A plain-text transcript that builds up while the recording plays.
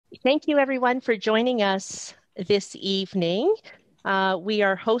Thank you, everyone, for joining us this evening. We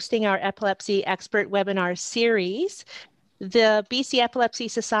are hosting our Epilepsy Expert Webinar Series. The BC Epilepsy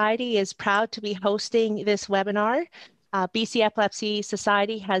Society is proud to be hosting this webinar. BC Epilepsy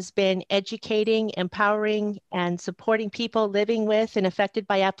Society has been educating, empowering, and supporting people living with and affected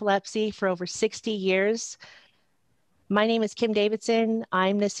by epilepsy for over 60 years. My name is Kim Davidson.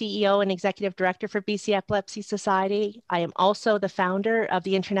 I'm the CEO and Executive Director for BC Epilepsy Society. I am also the founder of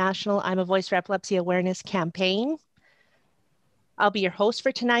the International I'm a Voice for Epilepsy Awareness campaign. I'll be your host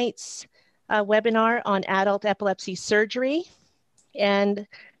for tonight's webinar on adult epilepsy surgery, and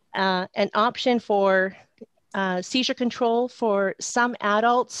an option for seizure control for some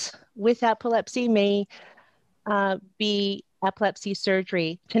adults with epilepsy may be epilepsy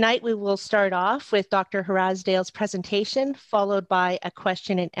surgery. Tonight, we will start off with Dr. Hrazdil's presentation, followed by a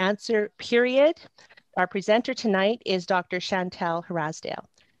question and answer period. Our presenter tonight is Dr. Chantelle Hrazdil.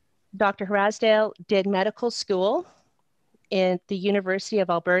 Dr. Hrazdil did medical school in the University of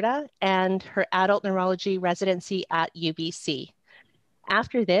Alberta and her adult neurology residency at UBC.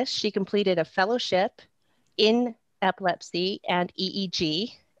 After this, she completed a fellowship in epilepsy and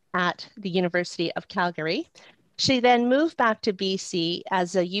EEG at the University of Calgary. She then moved back to BC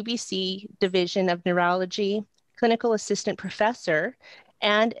as a UBC Division of Neurology clinical assistant professor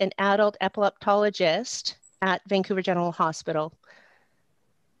and an adult epileptologist at Vancouver General Hospital,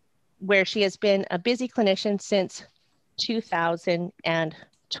 where she has been a busy clinician since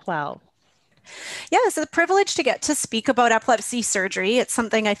 2012. Yeah, it's a privilege to get to speak about epilepsy surgery. It's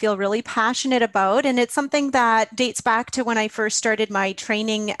something I feel really passionate about, and it's something that dates back to when I first started my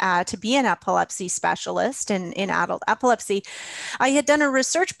training to be an epilepsy specialist in adult epilepsy. I had done a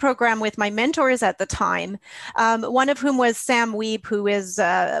research program with my mentors at the time, one of whom was Sam Wiebe, who is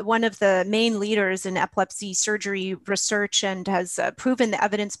one of the main leaders in epilepsy surgery research and has proven the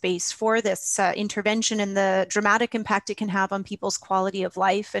evidence base for this intervention and the dramatic impact it can have on people's quality of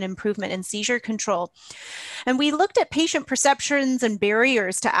life and improvement in seizure control. And we looked at patient perceptions and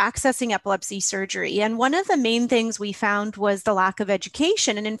barriers to accessing epilepsy surgery. And one of the main things we found was the lack of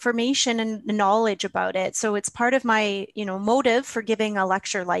education and information and knowledge about it. So it's part of my, motive for giving a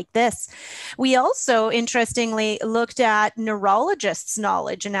lecture like this. We also, interestingly, looked at neurologists'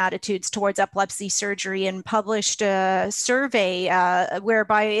 knowledge and attitudes towards epilepsy surgery and published a survey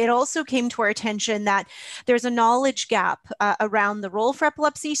whereby it also came to our attention that there's a knowledge gap around the role for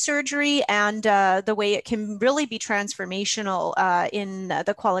epilepsy surgery and the way it can really be transformational in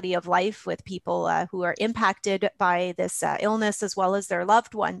the quality of life with people who are impacted by this illness as well as their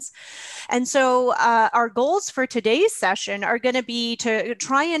loved ones. And so our goals for today's session are going to be to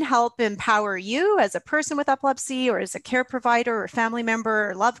try and help empower you as a person with epilepsy or as a care provider or family member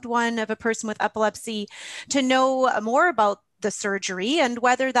or loved one of a person with epilepsy to know more about the surgery and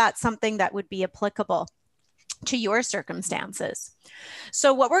whether that's something that would be applicable to your circumstances.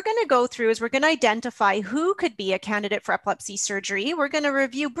 So what we're going to go through is we're going to identify who could be a candidate for epilepsy surgery. We're going to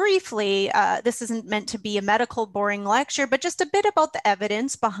review briefly, this isn't meant to be a medical boring lecture, but just a bit about the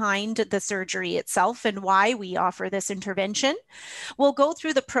evidence behind the surgery itself and why we offer this intervention. We'll go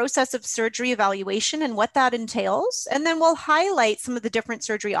through the process of surgery evaluation and what that entails, and then we'll highlight some of the different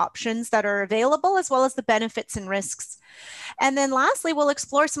surgery options that are available as well as the benefits and risks. And then lastly, we'll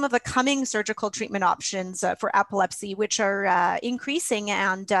explore some of the coming surgical treatment options for epilepsy, which are increasing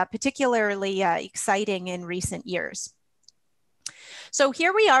and particularly exciting in recent years. So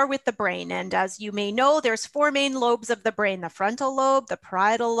here we are with the brain. And as you may know, there's four main lobes of the brain: the frontal lobe, the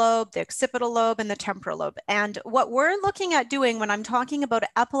parietal lobe, the occipital lobe, and the temporal lobe. And what we're looking at doing when I'm talking about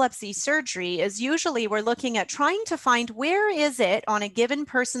epilepsy surgery is usually we're looking at trying to find where is it on a given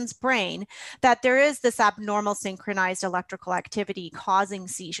person's brain that there is this abnormal synchronized electrical activity causing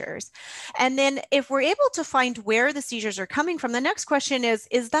seizures. And then if we're able to find where the seizures are coming from, the next question is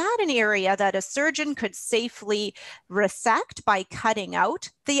that an area that a surgeon could safely resect by cutting out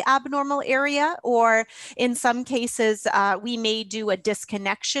the abnormal area? Or in some cases, we may do a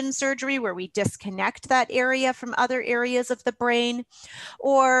disconnection surgery where we disconnect that area from other areas of the brain.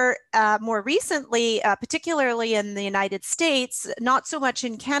 Or more recently, particularly in the United States, not so much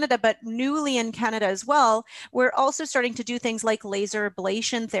in Canada, but newly in Canada as well, we're also starting to do things like laser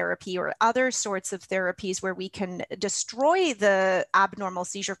ablation therapy or other sorts of therapies where we can destroy the abnormal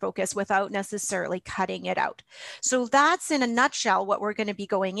seizure focus without necessarily cutting it out. So that's in a nutshell what we're going to be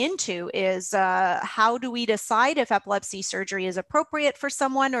going into is how do we decide if epilepsy surgery is appropriate for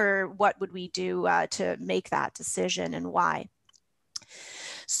someone, or what would we do to make that decision and why?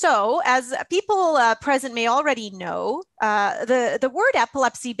 So as people present may already know, the word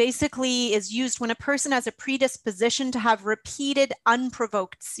epilepsy basically is used when a person has a predisposition to have repeated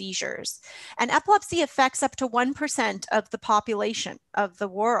unprovoked seizures. And epilepsy affects up to 1% of the population of the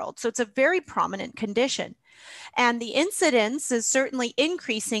world. So it's a very prominent condition. And the incidence is certainly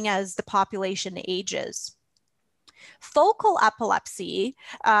increasing as the population ages. Focal epilepsy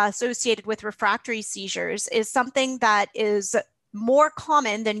associated with refractory seizures is something that is more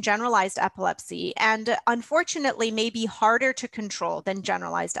common than generalized epilepsy, and unfortunately may be harder to control than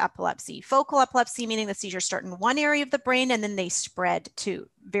generalized epilepsy. Focal epilepsy meaning the seizures start in one area of the brain and then they spread to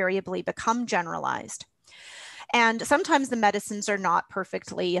variably become generalized. And sometimes the medicines are not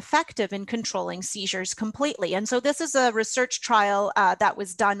perfectly effective in controlling seizures completely. And so this is a research trial that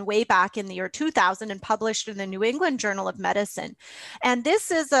was done way back in the year 2000 and published in the New England Journal of Medicine. And this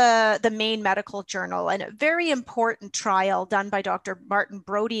is the main medical journal and a very important trial done by Dr. Martin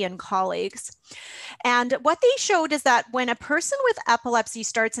Brody and colleagues. And what they showed is that when a person with epilepsy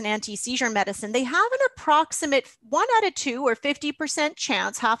starts an anti-seizure medicine, they have an approximate 1 out of 2 or 50%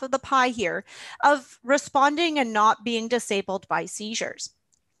 chance, half of the pie here, of responding and not being disabled by seizures.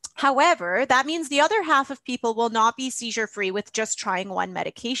 However, that means the other half of people will not be seizure-free with just trying one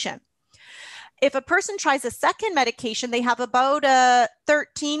medication. If a person tries a second medication, they have about a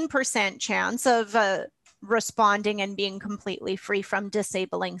 13% chance of responding and being completely free from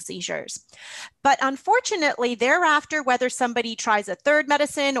disabling seizures. But unfortunately, thereafter, whether somebody tries a third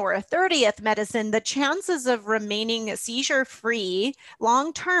medicine or a 30th medicine, the chances of remaining seizure-free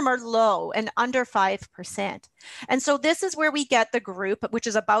long-term are low and under 5%. And so this is where we get the group, which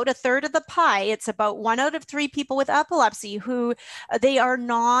is about a third of the pie. It's about 1 out of 3 people with epilepsy who they are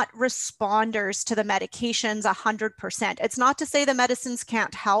not responders to the medications 100%. It's not to say the medicines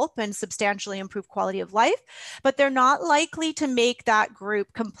can't help and substantially improve quality of life, but they're not likely to make that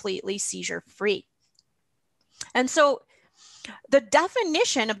group completely seizure-free. And so the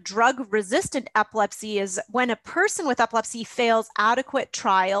definition of drug-resistant epilepsy is when a person with epilepsy fails adequate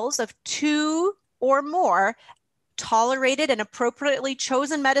trials of 2 or more tolerated and appropriately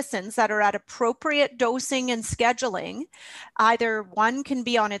chosen medicines that are at appropriate dosing and scheduling. Either one can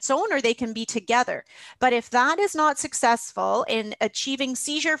be on its own or they can be together. But if that is not successful in achieving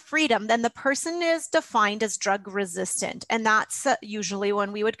seizure freedom, then the person is defined as drug resistant. And that's usually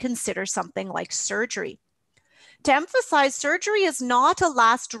when we would consider something like surgery. To emphasize, surgery is not a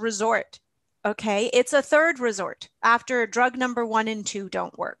last resort. Okay, it's a third resort after drug number 1 and 2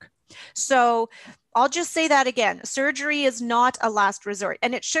 don't work. So I'll just say that again, surgery is not a last resort,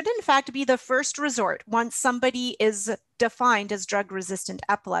 and it should in fact be the first resort once somebody is defined as drug-resistant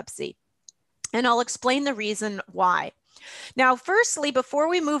epilepsy. And I'll explain the reason why. Now, firstly, before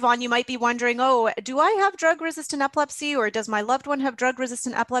we move on, you might be wondering, oh, do I have drug-resistant epilepsy or does my loved one have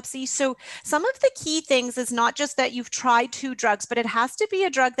drug-resistant epilepsy? So some of the key things is not just that you've tried 2 drugs, but it has to be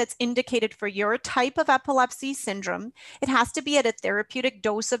a drug that's indicated for your type of epilepsy syndrome. It has to be at a therapeutic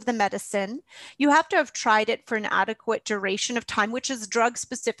dose of the medicine. You have to have tried it for an adequate duration of time, which is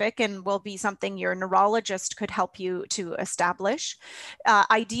drug-specific and will be something your neurologist could help you to establish.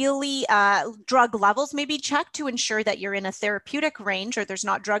 Ideally, drug levels may be checked to ensure that you're in a therapeutic range or there's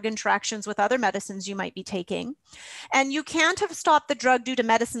not drug interactions with other medicines you might be taking. And you can't have stopped the drug due to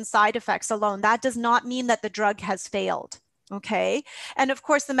medicine side effects alone. That does not mean that the drug has failed. Okay. And of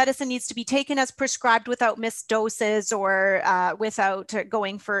course, the medicine needs to be taken as prescribed without missed doses or without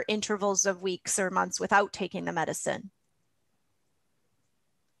going for intervals of weeks or months without taking the medicine.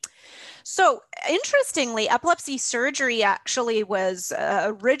 So interestingly, epilepsy surgery actually was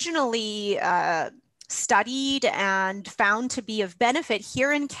originally studied and found to be of benefit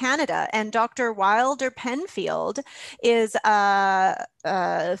here in Canada. And Dr. Wilder Penfield is a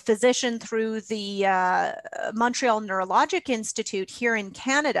physician through the Montreal Neurologic Institute here in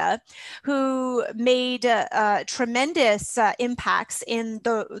Canada, who made tremendous impacts in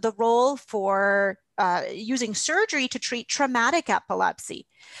the role for using surgery to treat traumatic epilepsy.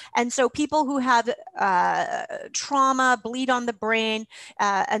 And so people who have trauma, bleed on the brain,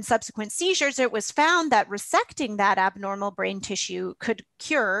 and subsequent seizures, it was found that resecting that abnormal brain tissue could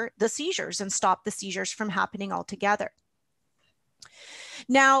cure the seizures and stop the seizures from happening altogether.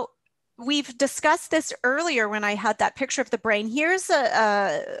 Now, we've discussed this earlier when I had that picture of the brain. Here's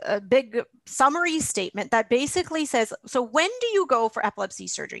a big summary statement that basically says, so when do you go for epilepsy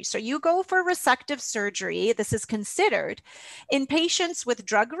surgery? So you go for resective surgery. This is considered in patients with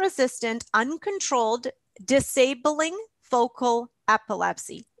drug-resistant, uncontrolled, disabling focal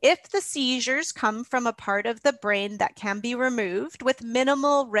epilepsy. If the seizures come from a part of the brain that can be removed with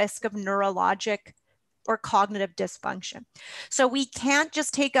minimal risk of neurologic or cognitive dysfunction. So we can't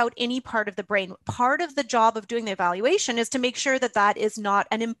just take out any part of the brain. Part of the job of doing the evaluation is to make sure that that is not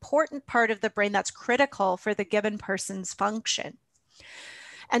an important part of the brain that's critical for the given person's function.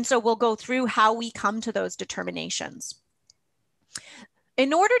 And so we'll go through how we come to those determinations.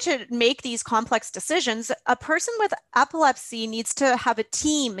 In order to make these complex decisions, a person with epilepsy needs to have a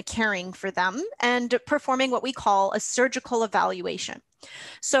team caring for them and performing what we call a surgical evaluation.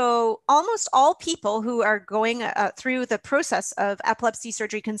 So almost all people who are going through the process of epilepsy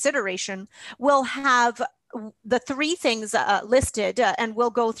surgery consideration will have the three things listed, and we'll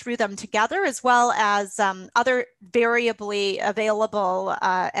go through them together, as well as other variably available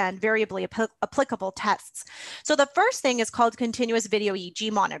and variably applicable tests. So the first thing is called continuous video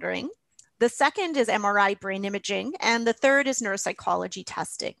EEG monitoring. The second is MRI brain imaging, and the third is neuropsychology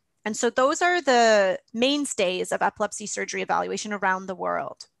testing. And so those are the mainstays of epilepsy surgery evaluation around the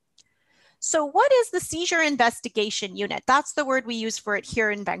world. So what is the seizure investigation unit? That's the word we use for it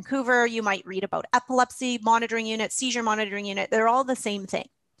here in Vancouver. You might read about epilepsy monitoring unit, seizure monitoring unit. They're all the same thing.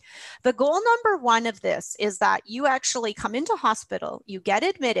 The goal number one of this is that you actually come into hospital, you get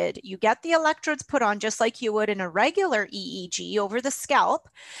admitted, you get the electrodes put on just like you would in a regular EEG over the scalp.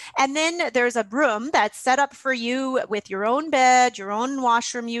 And then there's a room that's set up for you with your own bed, your own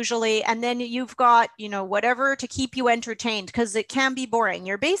washroom usually. And then you've got, you know, whatever to keep you entertained, because it can be boring.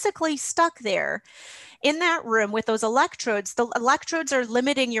 You're basically stuck there in that room with those electrodes. The electrodes are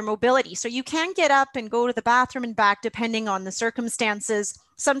limiting your mobility. So you can get up and go to the bathroom and back depending on the circumstances.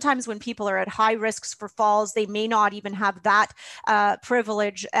 Sometimes when people are at high risks for falls, they may not even have that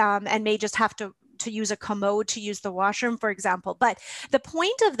privilege and may just have to use a commode to use the washroom, for example. But the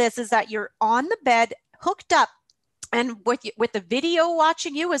point of this is that you're on the bed, hooked up, and with the video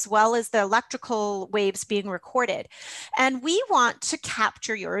watching you, as well as the electrical waves being recorded. And we want to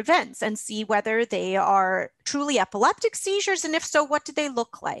capture your events and see whether they are truly epileptic seizures, and if so, what do they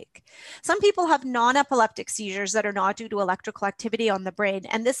look like? Some people have non-epileptic seizures that are not due to electrical activity on the brain,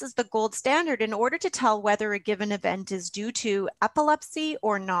 and this is the gold standard in order to tell whether a given event is due to epilepsy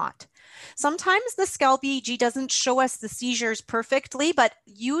or not. Sometimes the scalp EEG doesn't show us the seizures perfectly, but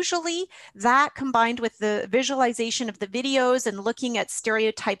usually that, combined with the visualization of the videos and looking at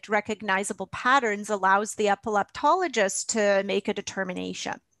stereotyped recognizable patterns, allows the epileptologist to make a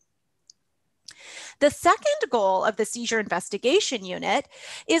determination. The second goal of the seizure investigation unit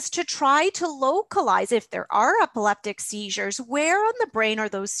is to try to localize, if there are epileptic seizures, where on the brain are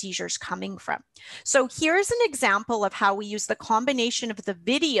those seizures coming from? So here's an example of how we use the combination of the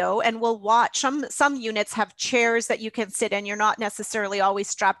video, and we'll watch. Some units have chairs that you can sit in. You're not necessarily always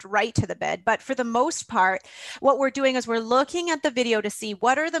strapped right to the bed, but for the most part, what we're doing is we're looking at the video to see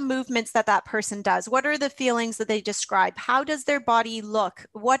what are the movements that that person does, what are the feelings that they describe, how does their body look,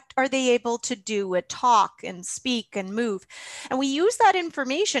 what are they able to do, talk and speak and move. And we use that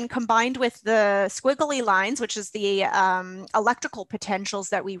information combined with the squiggly lines, which is the electrical potentials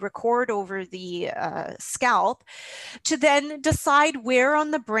that we record over the scalp, to then decide where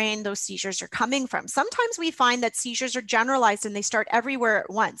on the brain those seizures are coming from. Sometimes we find that seizures are generalized and they start everywhere at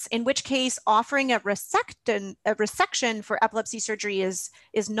once, in which case offering a resection for epilepsy surgery is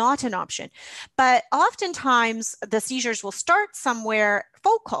not an option. But oftentimes the seizures will start somewhere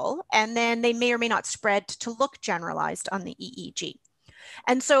focal, and then they may or may not spread to look generalized on the EEG.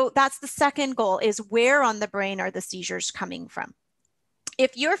 And so that's the second goal, is where on the brain are the seizures coming from?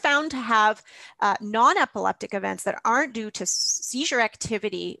 If you're found to have non-epileptic events that aren't due to seizure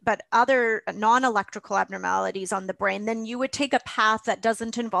activity, but other non-electrical abnormalities on the brain, then you would take a path that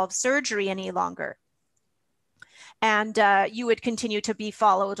doesn't involve surgery any longer. And you would continue to be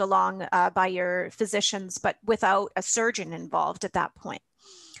followed along by your physicians, but without a surgeon involved at that point.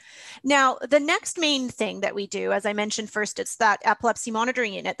 Now, the next main thing that we do, as I mentioned first, it's that epilepsy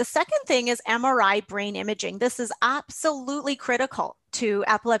monitoring unit. The second thing is MRI brain imaging. This is absolutely critical to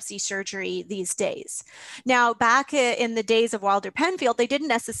epilepsy surgery these days. Now, back in the days of Wilder Penfield, they didn't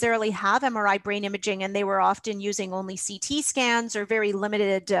necessarily have MRI brain imaging, and they were often using only CT scans or very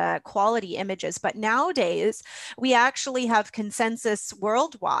limited quality images. But nowadays, we actually have consensus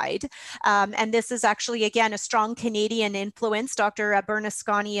worldwide. And this is actually, again, a strong Canadian influence. Dr.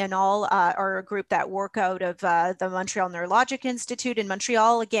 Bernasconi and all are a group that work out of the Montreal Neurologic Institute in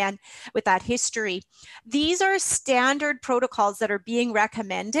Montreal, again, with that history. These are standard protocols that are being being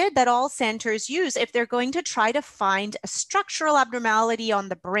recommended that all centers use if they're going to try to find a structural abnormality on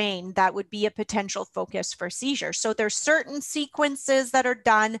the brain that would be a potential focus for seizure. So there's certain sequences that are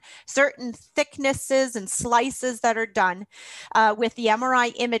done, certain thicknesses and slices that are done with the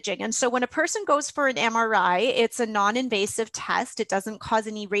MRI imaging. And so when a person goes for an MRI, it's a non-invasive test. It doesn't cause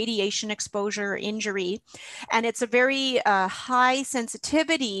any radiation exposure or injury. And it's a very high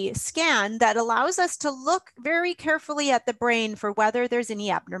sensitivity scan that allows us to look very carefully at the brain for whether there's any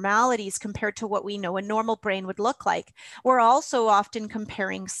abnormalities compared to what we know a normal brain would look like. We're also often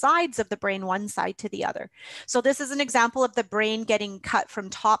comparing sides of the brain, one side to the other. So this is an example of the brain getting cut from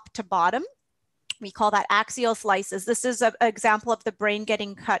top to bottom. We call that axial slices. This is an example of the brain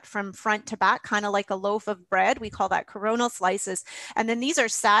getting cut from front to back, kind of like a loaf of bread. We call that coronal slices. And then these are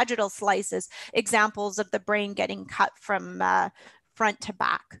sagittal slices, examples of the brain getting cut from front to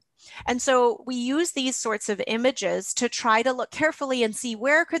back. And so we use these sorts of images to try to look carefully and see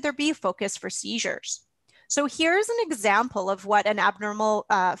where could there be focus for seizures. So here's an example of what an abnormal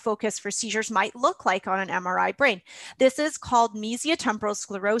focus for seizures might look like on an MRI brain. This is called mesiotemporal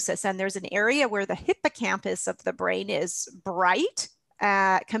sclerosis, and there's an area where the hippocampus of the brain is bright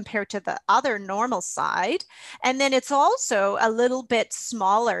compared to the other normal side. And then it's also a little bit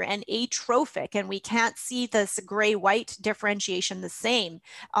smaller and atrophic, and we can't see this gray-white differentiation the same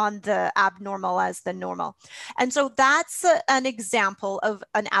on the abnormal as the normal. And so that's an example of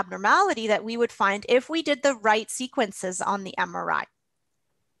an abnormality that we would find if we did the right sequences on the MRI.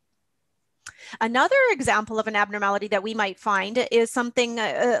 Another example of an abnormality that we might find is something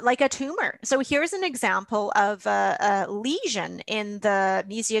like a tumor. So here's an example of a lesion in the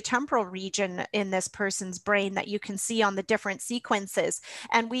mesiotemporal region in this person's brain that you can see on the different sequences.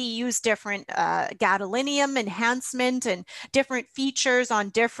 And we use different gadolinium enhancement and different features on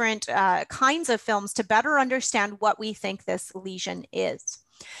different kinds of films to better understand what we think this lesion is.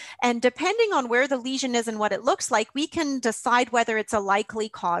 And depending on where the lesion is and what it looks like, we can decide whether it's a likely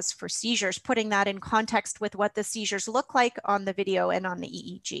cause for seizures, putting that in context with what the seizures look like on the video and on the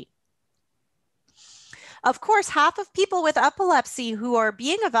EEG. Of course, half of people with epilepsy who are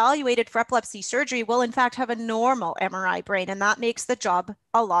being evaluated for epilepsy surgery will in fact have a normal MRI brain, and that makes the job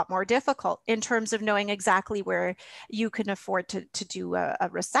a lot more difficult in terms of knowing exactly where you can afford to do a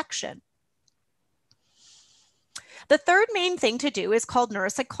resection. The third main thing to do is called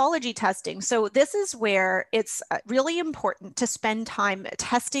neuropsychology testing. So this is where it's really important to spend time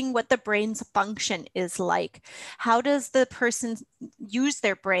testing what the brain's function is like. How does the person use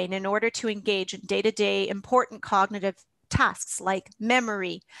their brain in order to engage in day-to-day important cognitive tasks like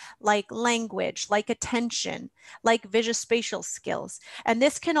memory, like language, like attention, like visuospatial skills. And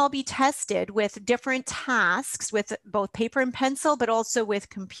this can all be tested with different tasks with both paper and pencil, but also with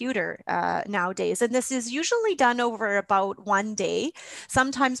computer nowadays. And this is usually done over about 1 day.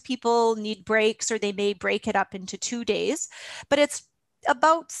 Sometimes people need breaks or they may break it up into 2 days, but it's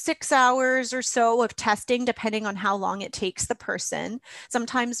about 6 hours or so of testing, depending on how long it takes the person,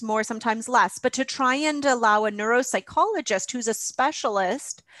 sometimes more, sometimes less, but to try and allow a neuropsychologist who's a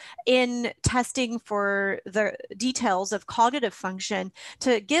specialist in testing for the details of cognitive function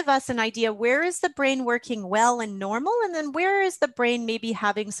to give us an idea, where is the brain working well and normal, and then where is the brain maybe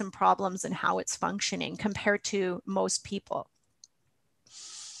having some problems in how it's functioning compared to most people.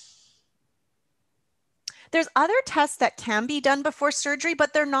 There's other tests that can be done before surgery,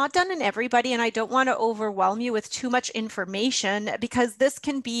 but they're not done in everybody. And I don't want to overwhelm you with too much information because this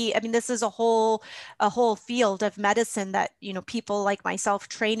can be, I mean, this is a whole field of medicine that, you know, people like myself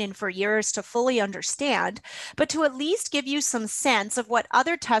train in for years to fully understand, but to at least give you some sense of what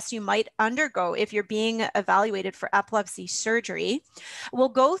other tests you might undergo if you're being evaluated for epilepsy surgery. We'll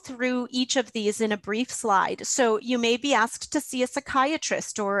go through each of these in a brief slide. So you may be asked to see a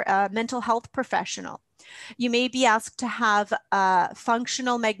psychiatrist or a mental health professional. You may be asked to have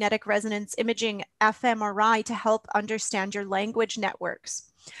functional magnetic resonance imaging, fMRI, to help understand your language networks.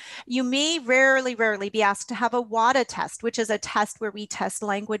 You may rarely be asked to have a WADA test, which is a test where we test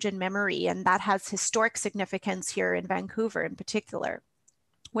language and memory, and that has historic significance here in Vancouver in particular,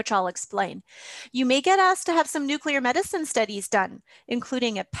 which I'll explain. You may get asked to have some nuclear medicine studies done,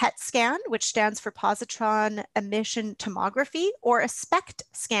 including a PET scan, which stands for positron emission tomography, or a SPECT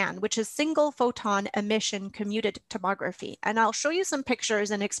scan, which is single photon emission commuted tomography. And I'll show you some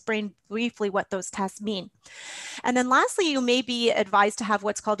pictures and explain briefly what those tests mean. And then lastly, you may be advised to have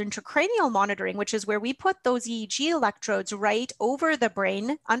what's called intracranial monitoring, which is where we put those EEG electrodes right over the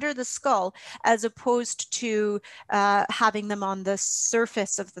brain, under the skull, as opposed to having them on the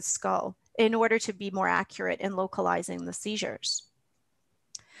surface of the skull in order to be more accurate in localizing the seizures.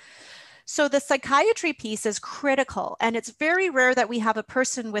 So the psychiatry piece is critical, and it's very rare that we have a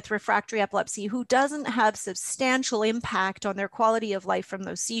person with refractory epilepsy who doesn't have substantial impact on their quality of life from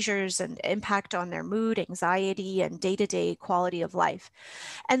those seizures and impact on their mood, anxiety, and day-to-day quality of life.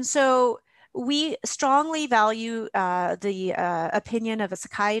 And so we strongly value the opinion of a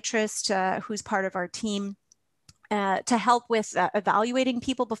psychiatrist who's part of our team to help with evaluating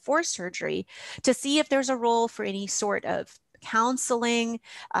people before surgery to see if there's a role for any sort of counseling,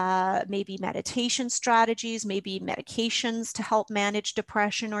 maybe meditation strategies, maybe medications to help manage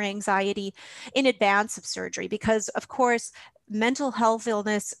depression or anxiety in advance of surgery. Because, of course, mental health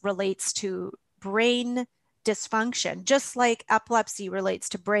illness relates to brain dysfunction, just like epilepsy relates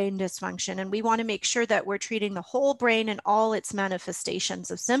to brain dysfunction. And we want to make sure that we're treating the whole brain and all its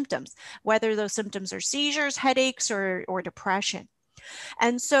manifestations of symptoms, whether those symptoms are seizures, headaches, or depression.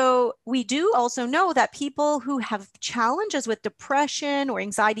 And so we do also know that people who have challenges with depression or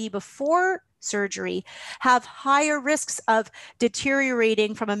anxiety before surgery have higher risks of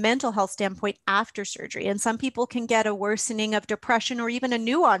deteriorating from a mental health standpoint after surgery. And some people can get a worsening of depression or even a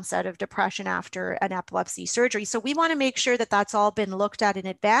new onset of depression after an epilepsy surgery. So we want to make sure that that's all been looked at in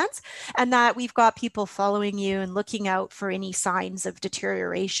advance and that we've got people following you and looking out for any signs of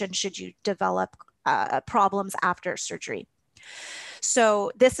deterioration should you develop problems after surgery.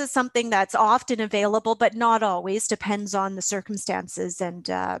 So this is something that's often available, but not always, depends on the circumstances and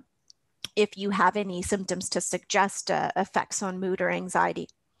if you have any symptoms to suggest effects on mood or anxiety.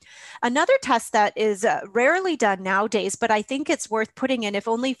 Another test that is rarely done nowadays, but I think it's worth putting in if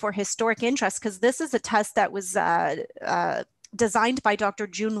only for historic interest, because this is a test that was designed by Dr.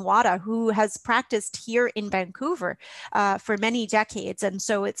 June Wada, who has practiced here in Vancouver for many decades. And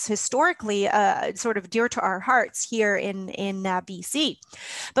so it's historically sort of dear to our hearts here in BC.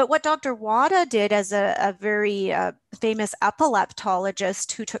 But what Dr. Wada did as a very famous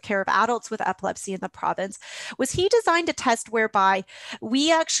epileptologist who took care of adults with epilepsy in the province was he designed a test whereby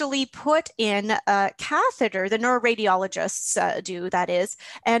we actually put in a catheter, the neuroradiologists do, that is,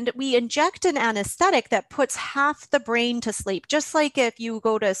 and we inject an anesthetic that puts half the brain to sleep. Just like if you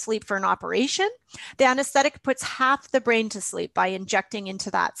go to sleep for an operation, the anesthetic puts half the brain to sleep by injecting into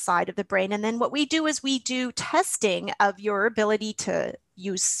that side of the brain. And then what we do is we do testing of your ability to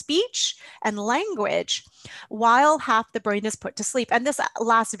use speech and language while half the brain is put to sleep. And this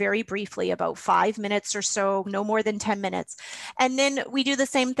lasts very briefly, about 5 minutes or so, no more than 10 minutes. And then we do the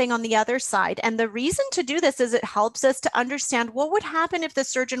same thing on the other side. And the reason to do this is it helps us to understand what would happen if the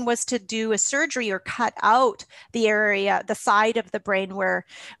surgeon was to do a surgery or cut out the area, the side of the brain where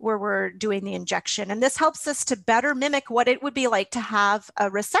we're doing the injection. And this helps us to better mimic what it would be like to have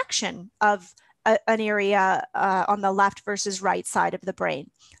a resection of an area on the left versus right side of the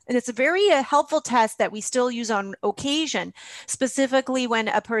brain. And it's a very helpful test that we still use on occasion, specifically when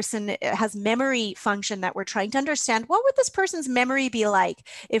a person has memory function that we're trying to understand what would this person's memory be like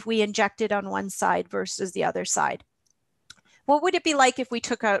if we injected on one side versus the other side. What would it be like if we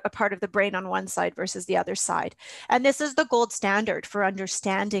took out a part of the brain on one side versus the other side? And this is the gold standard for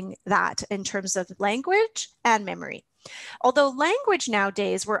understanding that in terms of language and memory. Although language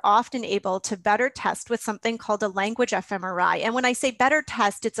nowadays, we're often able to better test with something called a language fMRI. And when I say better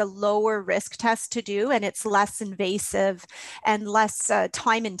test, it's a lower risk test to do, and it's less invasive and less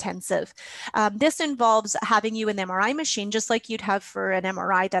time intensive. This involves having you in the MRI machine, just like you'd have for an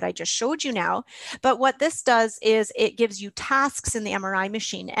MRI that I just showed you now. But what this does is it gives you tasks in the MRI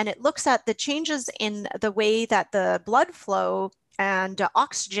machine, and it looks at the changes in the way that the blood flow and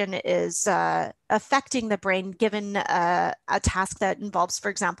oxygen is affecting the brain given a task that involves, for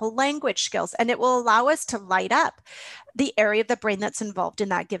example, language skills. And it will allow us to light up the area of the brain that's involved in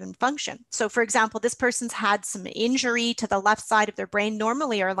that given function. So for example, this person's had some injury to the left side of their brain.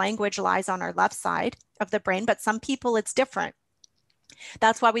 Normally our language lies on our left side of the brain, but some people it's different.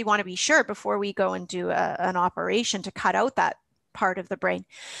 That's why we want to be sure before we go and do an operation to cut out that part of the brain.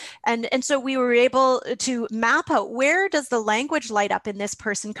 And so we were able to map out where does the language light up in this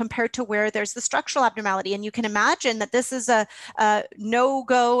person compared to where there's the structural abnormality. And you can imagine that this is a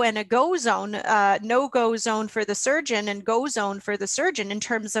no-go and a go zone, no-go zone for the surgeon and go zone for the surgeon in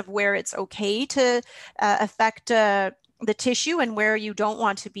terms of where it's okay to affect the tissue and where you don't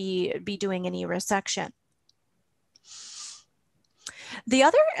want to be doing any resection. The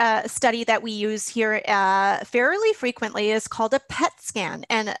other study that we use here fairly frequently is called a PET scan.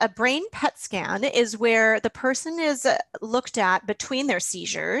 And a brain PET scan is where the person is looked at between their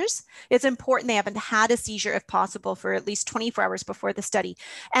seizures. It's important they haven't had a seizure, if possible, for at least 24 hours before the study.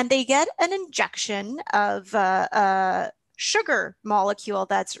 And they get an injection of sugar molecule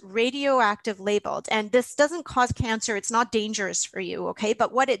that's radioactive labeled. And this doesn't cause cancer. It's not dangerous for you, okay?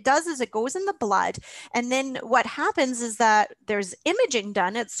 But what it does is it goes in the blood. And then what happens is that there's imaging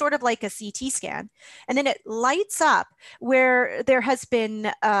done. It's sort of like a CT scan. And then it lights up where there has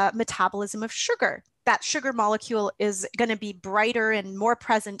been metabolism of sugar. That sugar molecule is going to be brighter and more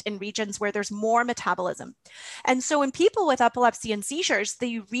present in regions where there's more metabolism. And so in people with epilepsy and seizures,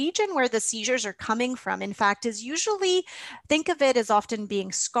 the region where the seizures are coming from, in fact, is usually, think of it as often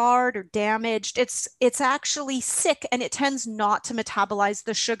being scarred or damaged. It's actually sick, and it tends not to metabolize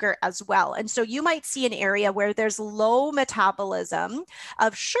the sugar as well. And so you might see an area where there's low metabolism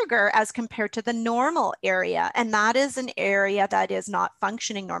of sugar as compared to the normal area. And that is an area that is not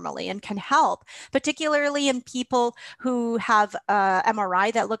functioning normally and can help, particularly in people who have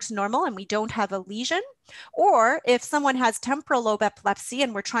MRI that looks normal and we don't have a lesion, or if someone has temporal lobe epilepsy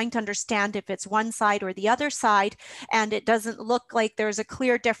and we're trying to understand if it's one side or the other side, and it doesn't look like there's a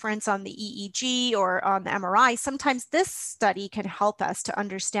clear difference on the EEG or on the MRI, sometimes this study can help us to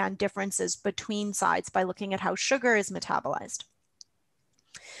understand differences between sides by looking at how sugar is metabolized.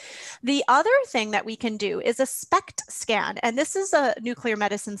 The other thing that we can do is a SPECT scan, and this is a nuclear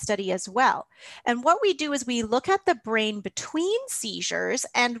medicine study as well. And what we do is we look at the brain between seizures,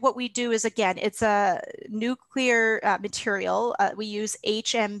 and what we do is, again, it's a nuclear material. We use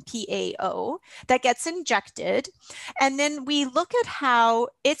HMPAO that gets injected, and then we look at how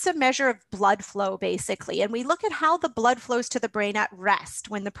it's a measure of blood flow, basically, and we look at how the blood flows to the brain at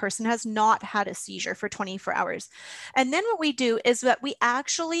rest when the person has not had a seizure for 24 hours. And then what we do is that we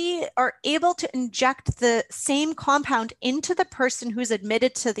actually are able to inject the same compound into the person who's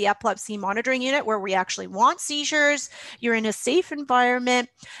admitted to the epilepsy monitoring unit, where we actually want seizures, you're in a safe environment,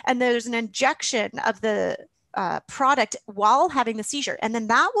 and there's an injection of the product while having the seizure. And then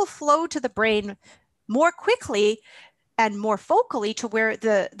that will flow to the brain more quickly and more focally to where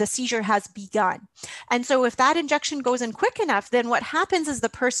the seizure has begun. And so if that injection goes in quick enough, then what happens is the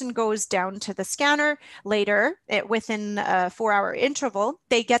person goes down to the scanner later within a 4-hour interval,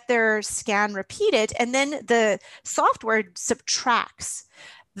 they get their scan repeated, and then the software subtracts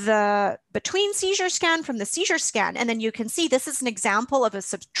the between seizure scan from the seizure scan. And then you can see this is an example of a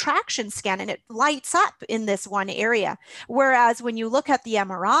subtraction scan, and it lights up in this one area. Whereas when you look at the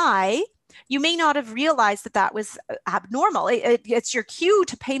MRI, you may not have realized that that was abnormal. It's your cue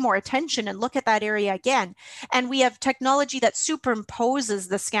to pay more attention and look at that area again. And we have technology that superimposes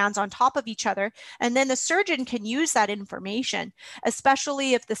the scans on top of each other. And then the surgeon can use that information,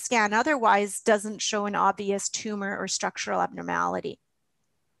 especially if the scan otherwise doesn't show an obvious tumor or structural abnormality.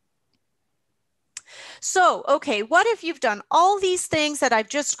 So, okay, what if you've done all these things that I've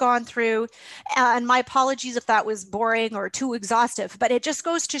just gone through? And my apologies if that was boring or too exhaustive, but it just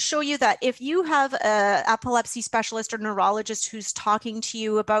goes to show you that if you have an epilepsy specialist or neurologist who's talking to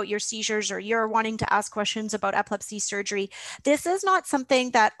you about your seizures, or you're wanting to ask questions about epilepsy surgery, this is not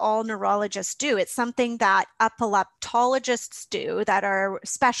something that all neurologists do. It's something that epileptologists do that are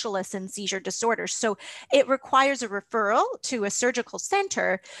specialists in seizure disorders. So it requires a referral to a surgical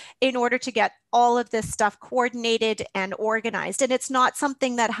center in order to get all of this stuff coordinated and organized. And it's not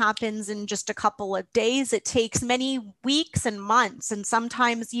something that happens in just a couple of days. It takes many weeks and months, and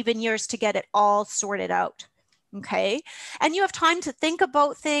sometimes even years, to get it all sorted out. Okay. And you have time to think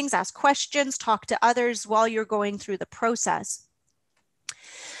about things, ask questions, talk to others while you're going through the process.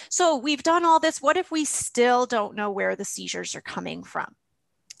 So we've done all this. What if we still don't know where the seizures are coming from?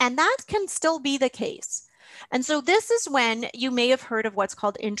 And that can still be the case. And so this is when you may have heard of what's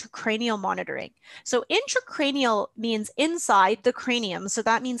called intracranial monitoring. So intracranial means inside the cranium. So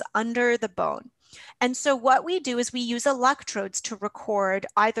that means under the bone. And so what we do is we use electrodes to record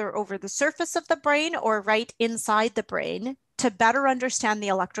either over the surface of the brain or right inside the brain to better understand the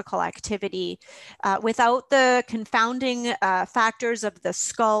electrical activity without the confounding factors of the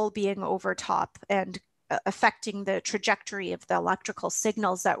skull being over top and affecting the trajectory of the electrical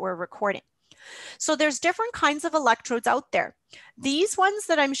signals that we're recording. So there's different kinds of electrodes out there. These ones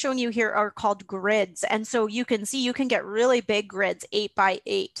that I'm showing you here are called grids. And so you can see you can get really big grids, 8 by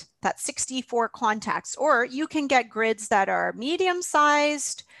 8, that's 64 contacts, or you can get grids that are medium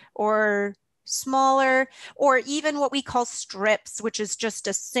sized or smaller, or even what we call strips, which is just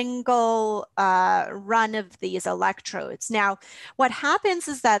a single run of these electrodes. Now, what happens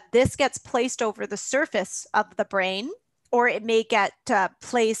is that this gets placed over the surface of the brain, or it may get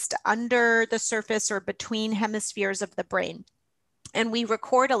placed under the surface or between hemispheres of the brain. And we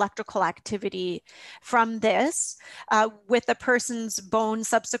record electrical activity from this with the person's bone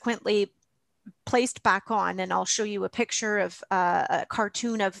subsequently placed back on, and I'll show you a picture of a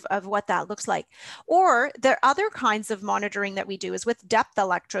cartoon of what that looks like. Or there are other kinds of monitoring that we do is with depth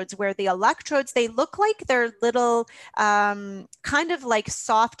electrodes, where the electrodes, they look like they're little kind of like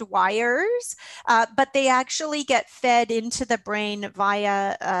soft wires, but they actually get fed into the brain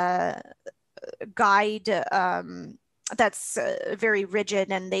via guide that's very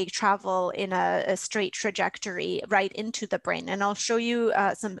rigid, and they travel in a straight trajectory right into the brain. And I'll show you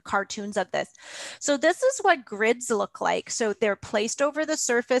some cartoons of this. So this is what grids look like. So they're placed over the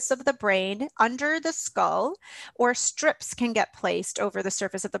surface of the brain under the skull, or strips can get placed over the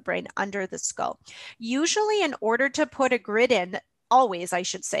surface of the brain under the skull. Usually, in order to put a grid in, always, I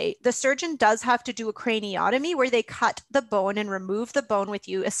should say, the surgeon does have to do a craniotomy where they cut the bone and remove the bone with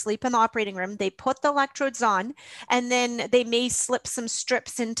you asleep in the operating room. They put the electrodes on, and then they may slip some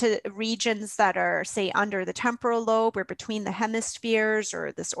strips into regions that are, say, under the temporal lobe or between the hemispheres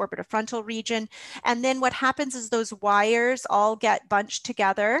or this orbitofrontal region. And then what happens is those wires all get bunched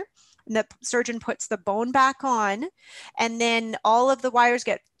together, and the surgeon puts the bone back on, and then all of the wires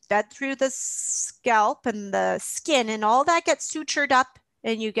get fed through the scalp and the skin, and all that gets sutured up,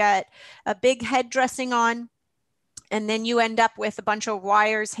 and you get a big head dressing on, and then you end up with a bunch of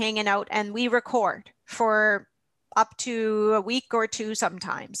wires hanging out, and we record for up to a week or two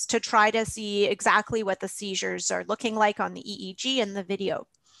sometimes to try to see exactly what the seizures are looking like on the EEG and the video.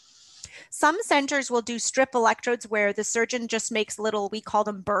 Some centers will do strip electrodes where the surgeon just makes little, we call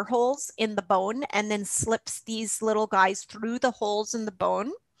them burr holes in the bone, and then slips these little guys through the holes in the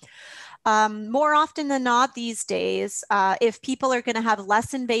bone. More often than not these days, if people are going to have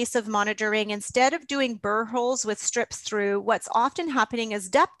less invasive monitoring, instead of doing burr holes with strips through, what's often happening is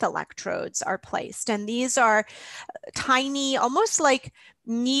depth electrodes are placed. And these are tiny, almost like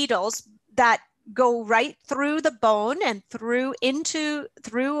needles that go right through the bone and through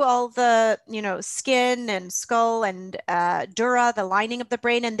all the, skin and skull and dura, the lining of the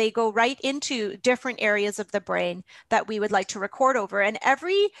brain, and they go right into different areas of the brain that we would like to record over. And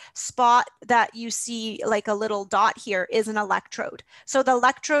every spot that you see like a little dot here is an electrode. So the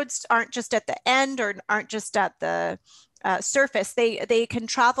electrodes aren't just at the end or aren't just at the surface. They can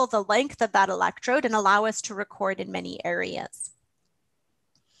travel the length of that electrode and allow us to record in many areas.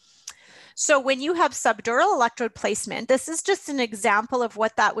 So when you have subdural electrode placement, this is just an example of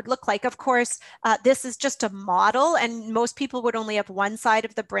what that would look like. Of course, this is just a model, and most people would only have one side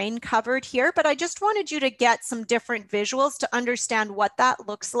of the brain covered here, but I just wanted you to get some different visuals to understand what that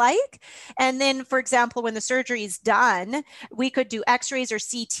looks like. And then, for example, when the surgery is done, we could do x-rays or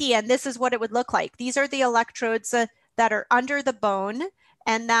CT, and this is what it would look like. These are the electrodes that are under the bone,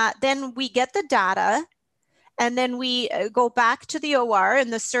 and then we get the data. And then we go back to the OR,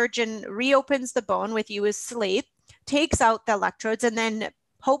 and the surgeon reopens the bone with you asleep, takes out the electrodes, and then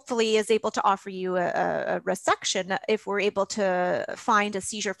hopefully is able to offer you a resection if we're able to find a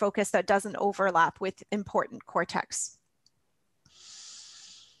seizure focus that doesn't overlap with important cortex.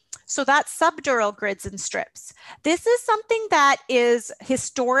 So that's subdural grids and strips. This is something that is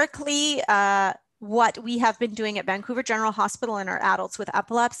historically what we have been doing at Vancouver General Hospital in our adults with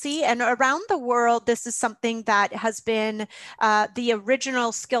epilepsy. And around the world, this is something that has been the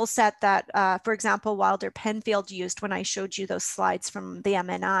original skill set that, for example, Wilder Penfield used when I showed you those slides from the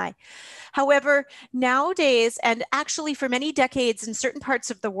MNI. However, nowadays, and actually for many decades in certain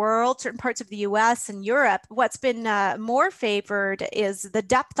parts of the world, certain parts of the US and Europe, what's been more favored is the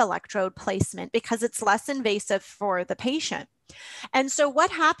depth electrode placement because it's less invasive for the patient. And so what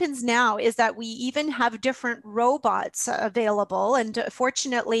happens now is that we even have different robots available. And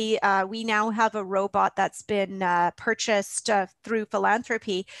fortunately, we now have a robot that's been purchased through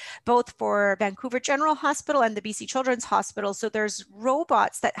philanthropy, both for Vancouver General Hospital and the BC Children's Hospital. So there's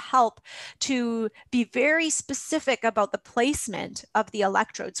robots that help to be very specific about the placement of the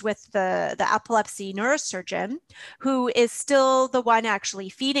electrodes with the epilepsy neurosurgeon, who is still the one actually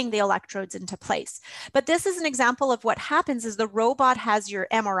feeding the electrodes into place. But this is an example of what happens is the robot has your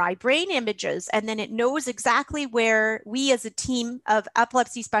MRI brain images, and then it knows exactly where we as a team of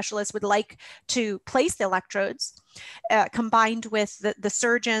epilepsy specialists would like to place the electrodes, combined with the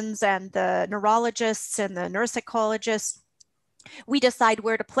surgeons and the neurologists and the neuropsychologists. We decide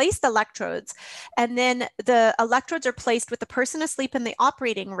where to place the electrodes, and then the electrodes are placed with the person asleep in the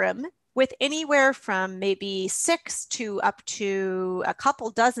operating room. with anywhere from maybe 6 to up to a couple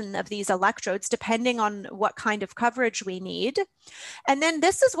dozen of these electrodes, depending on what kind of coverage we need. And then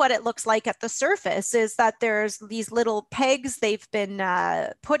this is what it looks like at the surface, is that there's these little pegs. They've been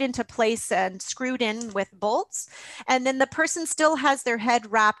put into place and screwed in with bolts. And then the person still has their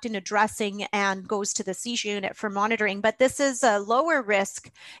head wrapped in a dressing and goes to the seizure unit for monitoring. But this is a lower risk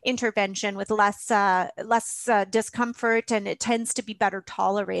intervention with less discomfort, and it tends to be better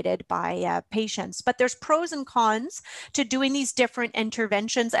tolerated by patients. But there's pros and cons to doing these different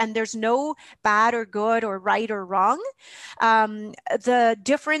interventions, and there's no bad or good or right or wrong. The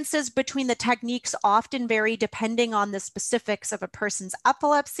differences between the techniques often vary depending on the specifics of a person's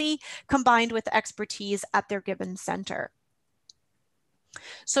epilepsy, combined with expertise at their given center.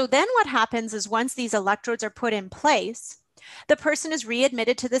 So then what happens is, once these electrodes are put in place, the person is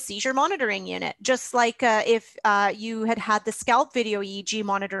readmitted to the seizure monitoring unit, just like if you had the scalp video EEG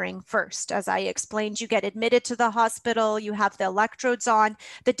monitoring first. As I explained, you get admitted to the hospital, you have the electrodes on.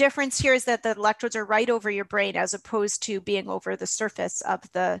 The difference here is that the electrodes are right over your brain as opposed to being over the surface of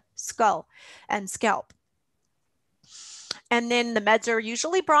the skull and scalp. And then the meds are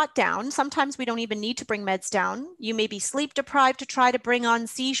usually brought down. Sometimes we don't even need to bring meds down. You may be sleep deprived to try to bring on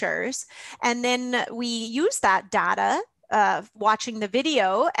seizures. And then we use that data watching the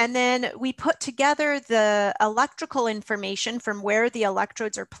video, and then we put together the electrical information from where the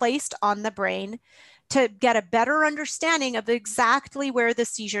electrodes are placed on the brain to get a better understanding of exactly where the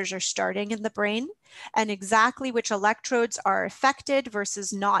seizures are starting in the brain and exactly which electrodes are affected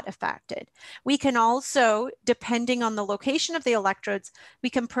versus not affected. We can also, depending on the location of the electrodes, we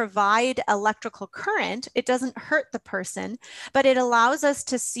can provide electrical current. It doesn't hurt the person, but it allows us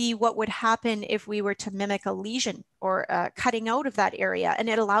to see what would happen if we were to mimic a lesion or cutting out of that area. And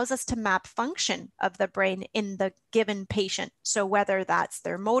it allows us to map function of the brain in the given patient. So whether that's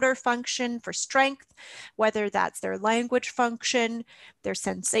their motor function for strength, whether that's their language function, their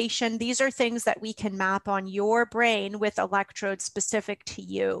sensation, these are things that we can map on your brain with electrodes specific to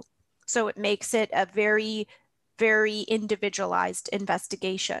you. So it makes it a very, very individualized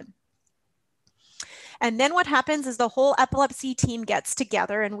investigation. And then what happens is the whole epilepsy team gets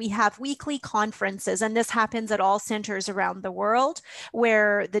together, and we have weekly conferences. And this happens at all centers around the world,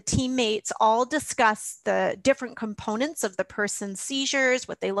 where the teammates all discuss the different components of the person's seizures,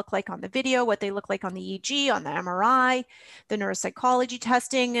 what they look like on the video, what they look like on the EEG, on the MRI, the neuropsychology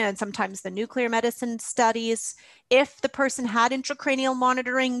testing, and sometimes the nuclear medicine studies. If the person had intracranial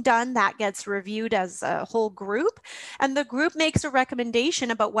monitoring done, that gets reviewed as a whole group. And the group makes a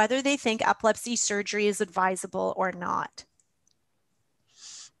recommendation about whether they think epilepsy surgery is advisable or not.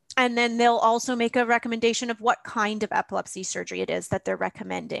 And then they'll also make a recommendation of what kind of epilepsy surgery it is that they're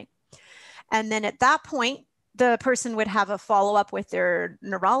recommending. And then at that point, the person would have a follow-up with their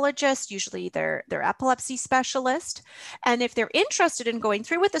neurologist, usually their epilepsy specialist. And if they're interested in going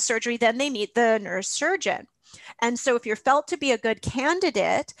through with the surgery, then they meet the neurosurgeon. And so if you're felt to be a good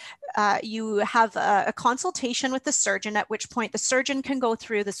candidate, you have a consultation with the surgeon, at which point the surgeon can go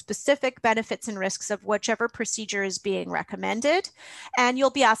through the specific benefits and risks of whichever procedure is being recommended. And you'll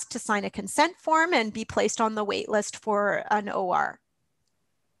be asked to sign a consent form and be placed on the wait list for an OR.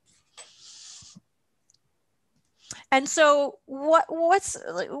 And so what's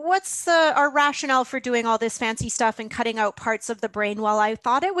our rationale for doing all this fancy stuff and cutting out parts of the brain? Well, I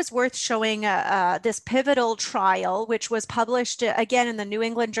thought it was worth showing this pivotal trial, which was published again in the New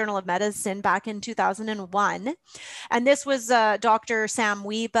England Journal of Medicine back in 2001. And this was Dr. Sam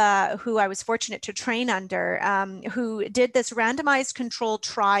Wiebe, who I was fortunate to train under, who did this randomized controlled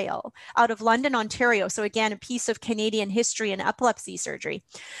trial out of London, Ontario. So again, a piece of Canadian history in epilepsy surgery.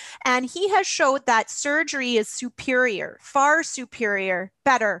 And he has showed that surgery is superior, far superior,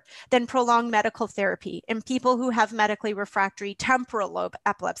 better than prolonged medical therapy in people who have medically refractory temporal lobe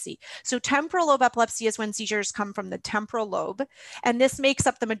epilepsy. So temporal lobe epilepsy is when seizures come from the temporal lobe, and this makes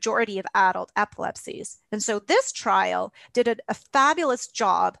up the majority of adult epilepsies. And so this trial did a fabulous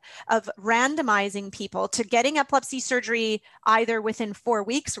job of randomizing people to getting epilepsy surgery either within 4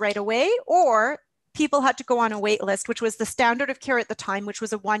 weeks right away, or people had to go on a wait list, which was the standard of care at the time, which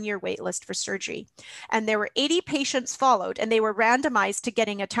was a 1-year wait list for surgery. And there were 80 patients followed, and they were randomized to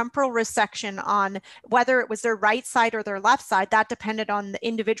getting a temporal resection on whether it was their right side or their left side. That depended on the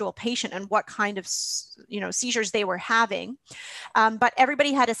individual patient and what kind of seizures they were having. But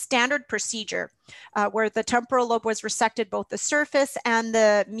everybody had a standard procedure where the temporal lobe was resected, both the surface and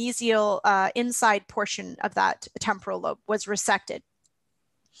the mesial inside portion of that temporal lobe was resected.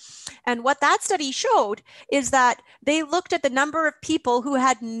 And what that study showed is that they looked at the number of people who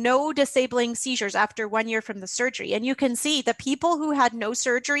had no disabling seizures after 1 year from the surgery. And you can see the people who had no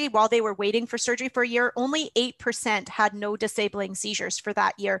surgery while they were waiting for surgery for a year, only 8% had no disabling seizures for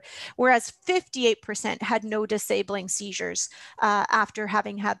that year, whereas 58% had no disabling seizures after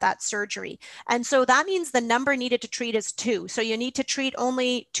having had that surgery. And so that means the number needed to treat is 2. So you need to treat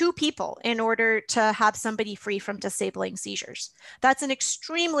only 2 people in order to have somebody free from disabling seizures. That's an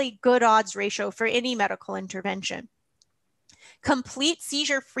extremely good odds ratio for any medical intervention. Complete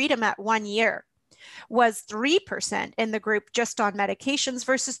seizure freedom at 1 year was 3% in the group just on medications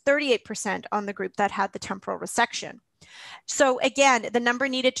versus 38% on the group that had the temporal resection. So again, the number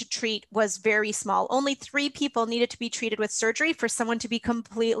needed to treat was very small. Only 3 people needed to be treated with surgery for someone to be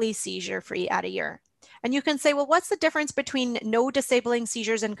completely seizure-free at a year. And you can say, well, what's the difference between no disabling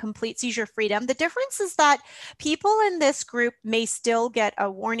seizures and complete seizure freedom? The difference is that people in this group may still get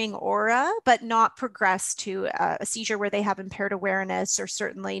a warning aura, but not progress to a seizure where they have impaired awareness, or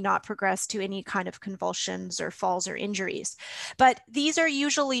certainly not progress to any kind of convulsions or falls or injuries. But these are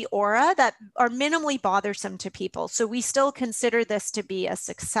usually aura that are minimally bothersome to people. So we still consider this to be a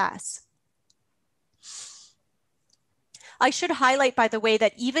success. I should highlight, by the way,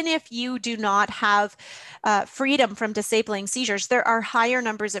 that even if you do not have freedom from disabling seizures, there are higher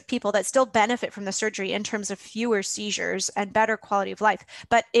numbers of people that still benefit from the surgery in terms of fewer seizures and better quality of life.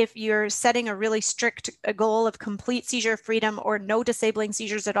 But if you're setting a really strict goal of complete seizure freedom or no disabling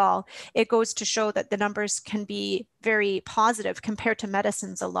seizures at all, it goes to show that the numbers can be very positive compared to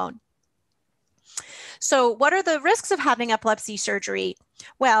medicines alone. So what are the risks of having epilepsy surgery?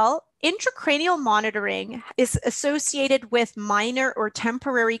 Well, intracranial monitoring is associated with minor or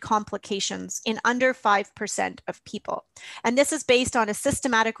temporary complications in under 5% of people. And this is based on a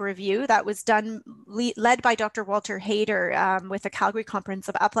systematic review that was done, led by Dr. Walter Hayter with the Calgary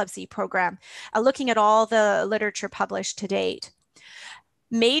Comprehensive Epilepsy Program, looking at all the literature published to date.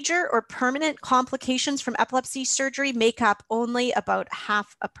 Major or permanent complications from epilepsy surgery make up only about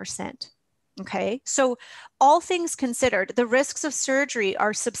 0.5%. Okay, so all things considered, the risks of surgery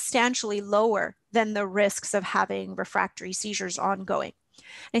are substantially lower than the risks of having refractory seizures ongoing.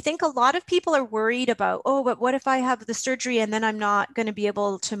 I think a lot of people are worried about, oh, but what if I have the surgery and then I'm not going to be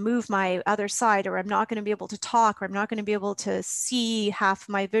able to move my other side, or I'm not going to be able to talk, or I'm not going to be able to see half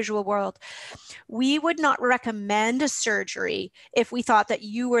my visual world. We would not recommend a surgery if we thought that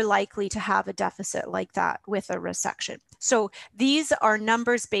you were likely to have a deficit like that with a resection. So these are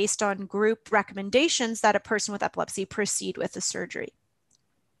numbers based on group recommendations that a person with epilepsy proceed with the surgery.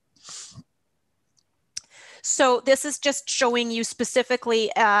 So this is just showing you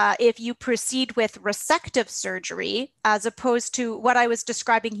specifically if you proceed with resective surgery, as opposed to what I was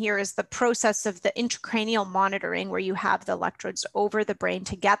describing here is the process of the intracranial monitoring, where you have the electrodes over the brain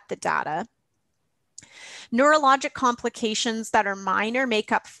to get the data. Neurologic complications that are minor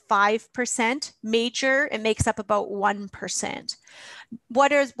make up 5%. Major, it makes up about 1%.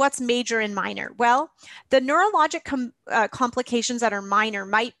 What's major and minor? Well, the neurologic complications that are minor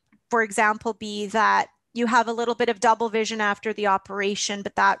might, for example, be that you have a little bit of double vision after the operation,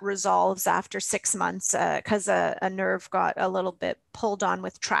 but that resolves after 6 months because a nerve got a little bit pulled on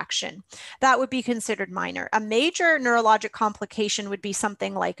with traction. That would be considered minor. A major neurologic complication would be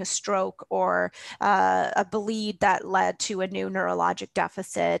something like a stroke, or a bleed that led to a new neurologic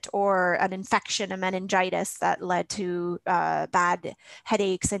deficit, or an infection, a meningitis that led to bad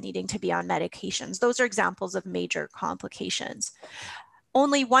headaches and needing to be on medications. Those are examples of major complications.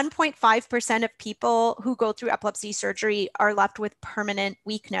 Only 1.5% of people who go through epilepsy surgery are left with permanent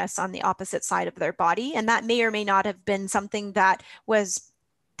weakness on the opposite side of their body. And that may or may not have been something that was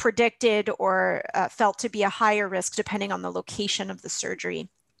predicted or felt to be a higher risk depending on the location of the surgery.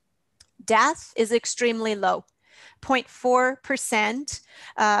 Death is extremely low. 0.4%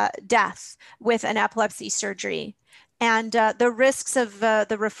 death with an epilepsy surgery. And the risks of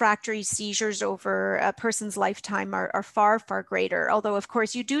the refractory seizures over a person's lifetime are far, far greater. Although, of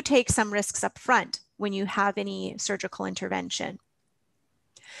course, you do take some risks up front when you have any surgical intervention.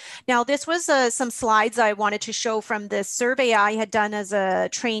 Now, this was some slides I wanted to show from this survey I had done as a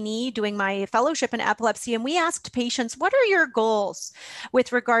trainee doing my fellowship in epilepsy. And we asked patients, what are your goals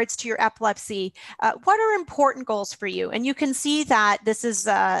with regards to your epilepsy? What are important goals for you? And you can see that this is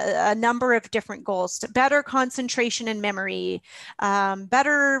a number of different goals: to better concentration and memory,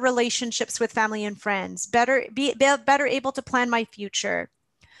 better relationships with family and friends, better able to plan my future,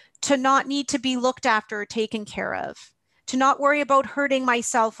 to not need to be looked after or taken care of, to not worry about hurting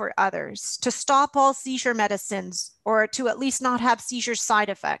myself or others, to stop all seizure medicines, or to at least not have seizure side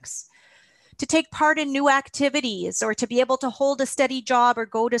effects, to take part in new activities, or to be able to hold a steady job or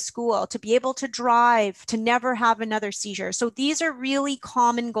go to school, to be able to drive, to never have another seizure. So these are really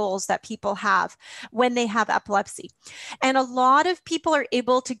common goals that people have when they have epilepsy. And a lot of people are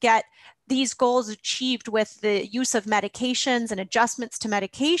able to get these goals achieved with the use of medications and adjustments to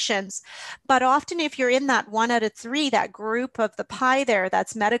medications. But often if you're in that 1 out of 3, that group of the pie there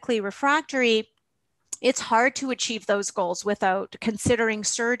that's medically refractory, it's hard to achieve those goals without considering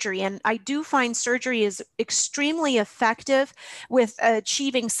surgery. And I do find surgery is extremely effective with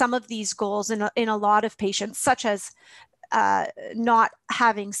achieving some of these goals in a lot of patients, such as not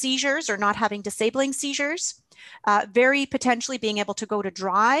having seizures or not having disabling seizures, very potentially being able to go to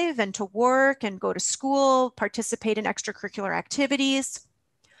drive and to work and go to school, participate in extracurricular activities.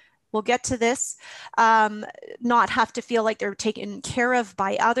 We'll get to this. Not have to feel like they're taken care of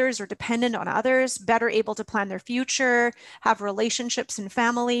by others or dependent on others, better able to plan their future, have relationships and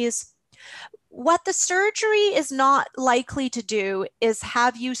families. What the surgery is not likely to do is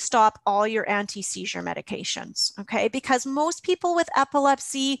have you stop all your anti-seizure medications, okay? Because most people with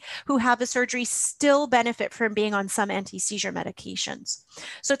epilepsy who have a surgery still benefit from being on some anti-seizure medications.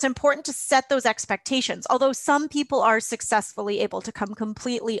 So it's important to set those expectations. Although some people are successfully able to come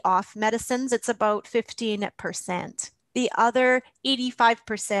completely off medicines, it's about 15%. The other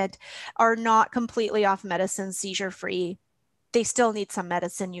 85% are not completely off medicine, seizure-free. They still need some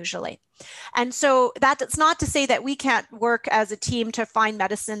medicine usually. And so that's not to say that we can't work as a team to find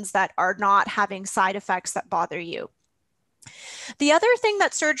medicines that are not having side effects that bother you. The other thing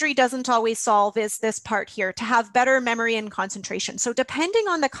that surgery doesn't always solve is this part here, to have better memory and concentration. So depending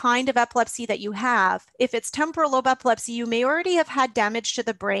on the kind of epilepsy that you have, if it's temporal lobe epilepsy, you may already have had damage to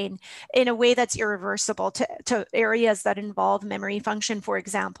the brain in a way that's irreversible to areas that involve memory function, for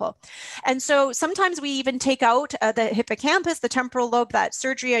example. And so sometimes we even take out the hippocampus, the temporal lobe. That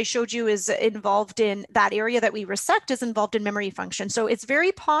surgery I showed you is involved in that area that we resect is involved in memory function. So it's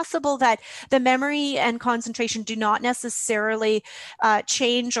very possible that the memory and concentration do not necessarily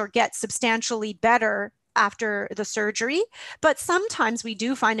change or get substantially better after the surgery, but sometimes we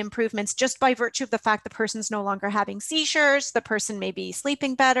do find improvements just by virtue of the fact the person's no longer having seizures, the person may be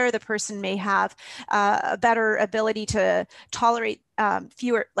sleeping better, the person may have a better ability to tolerate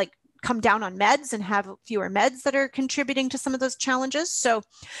fewer, like come down on meds and have fewer meds that are contributing to some of those challenges. So,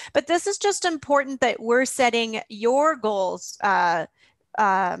 but this is just important that we're setting your goals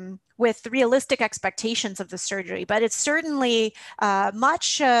with realistic expectations of the surgery, but it's certainly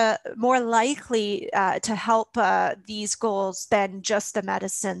much more likely to help these goals than just the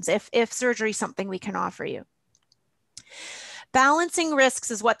medicines, if surgery is something we can offer you. Balancing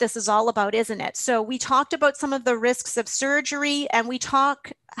risks is what this is all about, isn't it? So we talked about some of the risks of surgery, and we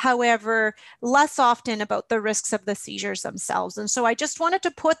talk, however, less often about the risks of the seizures themselves. And so I just wanted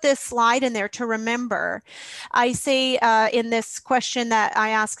to put this slide in there to remember. I say in this question that I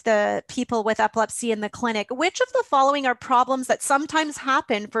ask the people with epilepsy in the clinic, which of the following are problems that sometimes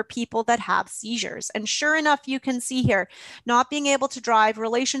happen for people that have seizures? And sure enough, you can see here, not being able to drive,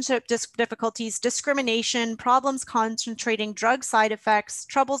 relationship difficulties, discrimination, problems concentrating, drug side effects,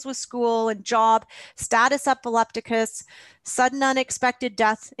 troubles with school and job, status epilepticus, sudden unexpected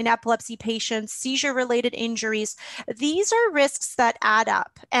death in epilepsy patients, seizure-related injuries. These are risks that add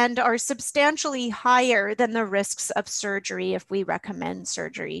up and are substantially higher than the risks of surgery if we recommend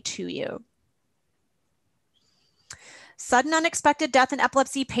surgery to you. Sudden unexpected death in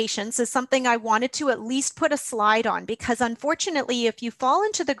epilepsy patients is something I wanted to at least put a slide on, because unfortunately, if you fall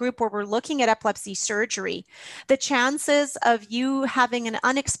into the group where we're looking at epilepsy surgery, the chances of you having an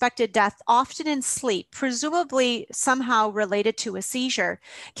unexpected death, often in sleep, presumably somehow related to a seizure,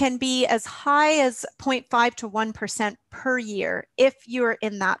 can be as high as 0.5 to 1% per year if you're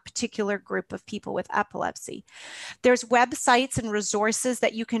in that particular group of people with epilepsy. There's websites and resources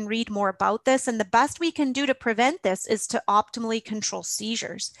that you can read more about this, and the best we can do to prevent this is to optimally control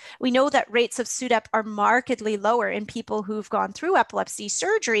seizures. We know that rates of SUDEP are markedly lower in people who've gone through epilepsy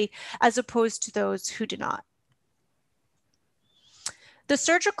surgery as opposed to those who do not. The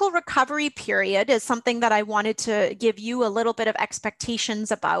surgical recovery period is something that I wanted to give you a little bit of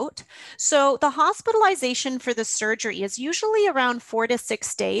expectations about. So the hospitalization for the surgery is usually around 4 to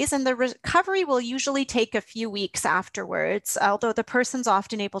 6 days, and the recovery will usually take a few weeks afterwards, although the person's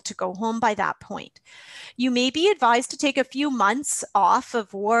often able to go home by that point. You may be advised to take a few months off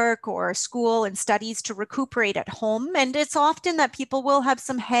of work or school and studies to recuperate at home, and it's often that people will have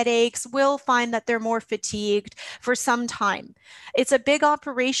some headaches, will find that they're more fatigued for some time. It's a big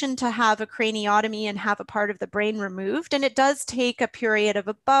operation to have a craniotomy and have a part of the brain removed, and it does take a period of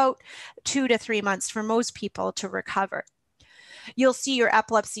about 2 to 3 months for most people to recover. You'll see your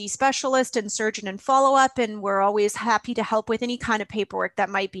epilepsy specialist and surgeon in follow-up, and we're always happy to help with any kind of paperwork that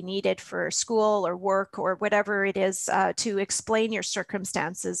might be needed for school or work or whatever it is to explain your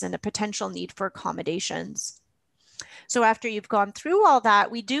circumstances and a potential need for accommodations. So after you've gone through all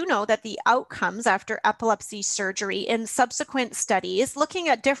that, we do know that the outcomes after epilepsy surgery in subsequent studies, looking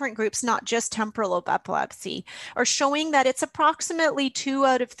at different groups, not just temporal lobe epilepsy, are showing that it's approximately 2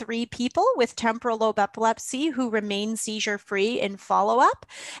 out of 3 people with temporal lobe epilepsy who remain seizure-free in follow-up.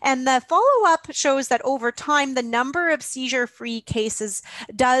 And the follow-up shows that over time, the number of seizure-free cases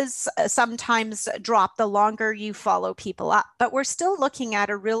does sometimes drop the longer you follow people up, but we're still looking at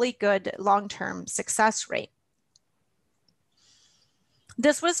a really good long-term success rate.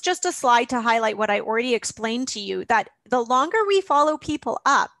 This was just a slide to highlight what I already explained to you, that the longer we follow people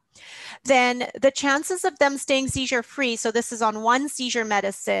up, then the chances of them staying seizure-free, so this is on 1 seizure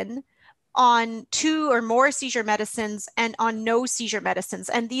medicine, on 2 or more seizure medicines, and on no seizure medicines.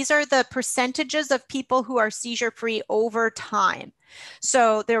 And these are the percentages of people who are seizure-free over time.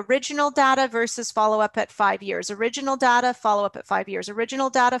 So the original data versus follow-up at 5 years, original data, follow-up at 5 years, original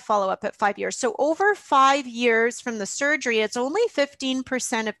data, follow-up at 5 years. So over 5 years from the surgery, it's only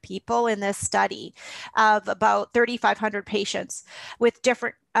 15% of people in this study of about 3,500 patients with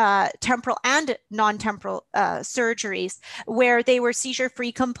different temporal and non-temporal surgeries where they were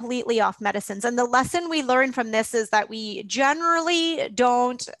seizure-free completely off medicines. And the lesson we learned from this is that we generally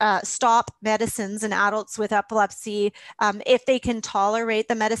don't stop medicines in adults with epilepsy if they can tolerate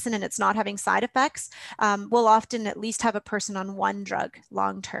the medicine and it's not having side effects. We'll often at least have a person on 1 drug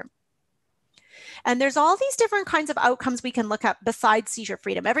long-term. And there's all these different kinds of outcomes we can look at besides seizure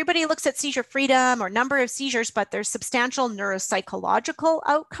freedom. Everybody looks at seizure freedom or number of seizures, but there's substantial neuropsychological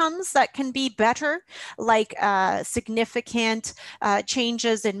outcomes that can be better, like significant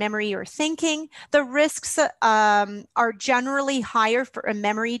changes in memory or thinking. The risks are generally higher for a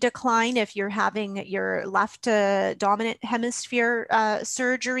memory decline if you're having your left dominant hemisphere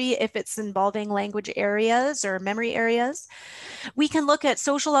surgery, if it's involving language areas or memory areas. We can look at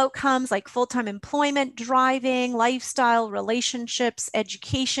social outcomes like full-time employment, driving, lifestyle, relationships,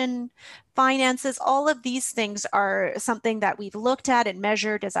 education, finances. All of these things are something that we've looked at and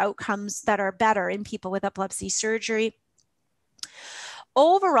measured as outcomes that are better in people with epilepsy surgery.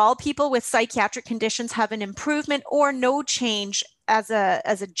 Overall, people with psychiatric conditions have an improvement or no change as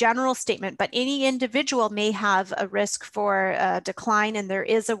a general statement, but any individual may have a risk for a decline, and there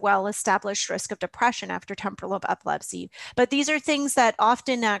is a well-established risk of depression after temporal lobe epilepsy. But these are things that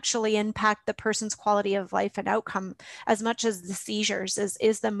often actually impact the person's quality of life and outcome as much as the seizures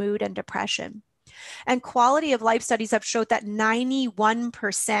is the mood and depression. And quality of life studies have showed that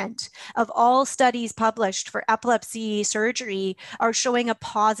 91% of all studies published for epilepsy surgery are showing a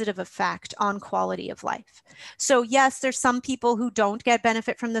positive effect on quality of life. So yes, there's some people who don't get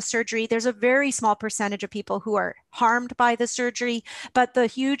benefit from the surgery. There's a very small percentage of people who are harmed by the surgery, but the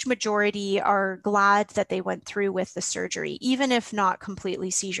huge majority are glad that they went through with the surgery, even if not completely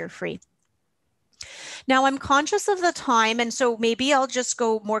seizure-free. Now, I'm conscious of the time, and so maybe I'll just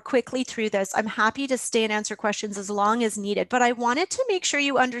go more quickly through this. I'm happy to stay and answer questions as long as needed, but I wanted to make sure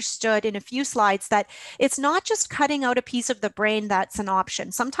you understood in a few slides that it's not just cutting out a piece of the brain that's an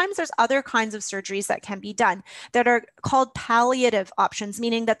option. Sometimes there's other kinds of surgeries that can be done that are called palliative options,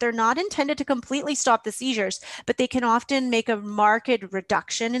 meaning that they're not intended to completely stop the seizures, but they can often make a marked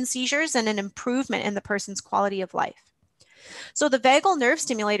reduction in seizures and an improvement in the person's quality of life. So the vagal nerve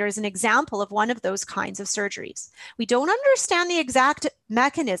stimulator is an example of one of those kinds of surgeries. We don't understand the exact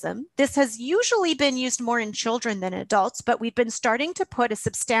mechanism. This has usually been used more in children than adults, but we've been starting to put a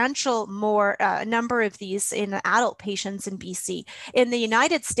substantial more number of these in adult patients in BC. In the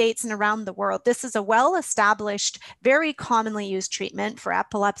United States and around the world, this is a well-established, very commonly used treatment for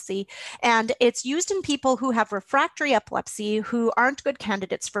epilepsy, and it's used in people who have refractory epilepsy who aren't good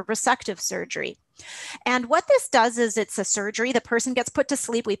candidates for resective surgery. And what this does is it's a surgery. The person gets put to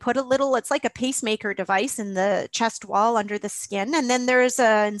sleep. We put a little, it's like a pacemaker device in the chest wall under the skin. And then there's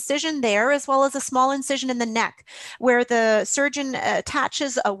an incision there as well as a small incision in the neck where the surgeon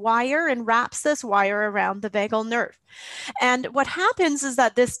attaches a wire and wraps this wire around the vagal nerve. And what happens is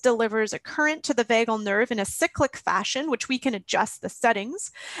that this delivers a current to the vagal nerve in a cyclic fashion, which we can adjust the settings.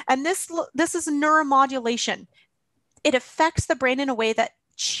 And this is neuromodulation. It affects the brain in a way that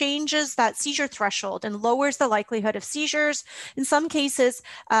changes that seizure threshold and lowers the likelihood of seizures. In some cases,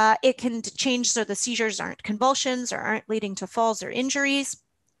 it can change so the seizures aren't convulsions or aren't leading to falls or injuries.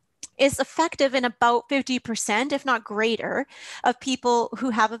 Is effective in about 50%, if not greater, of people who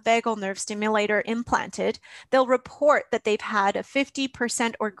have a vagal nerve stimulator implanted. They'll report that they've had a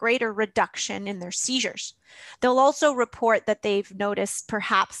 50% or greater reduction in their seizures. They'll also report that they've noticed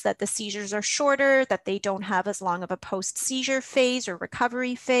perhaps that the seizures are shorter, that they don't have as long of a post-seizure phase or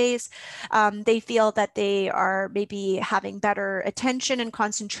recovery phase. They feel that they are maybe having better attention and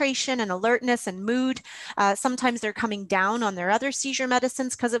concentration and alertness and mood. Sometimes they're coming down on their other seizure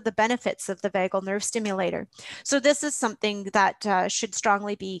medicines because of the benefits of the vagal nerve stimulator. So this is something that should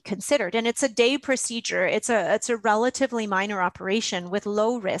strongly be considered. And it's a day procedure. It's a relatively minor operation with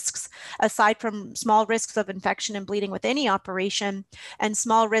low risks, aside from small risks of infection and bleeding with any operation and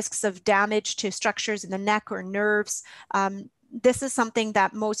small risks of damage to structures in the neck or nerves. This is something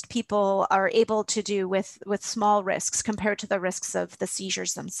that most people are able to do with small risks compared to the risks of the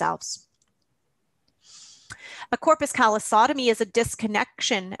seizures themselves. A corpus callosotomy is a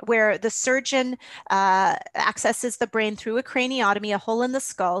disconnection where the surgeon accesses the brain through a craniotomy, a hole in the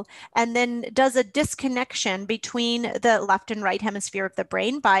skull, and then does a disconnection between the left and right hemisphere of the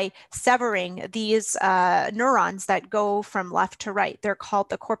brain by severing these neurons that go from left to right. They're called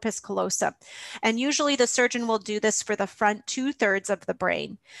the corpus callosum. And usually the surgeon will do this for the front 2/3 of the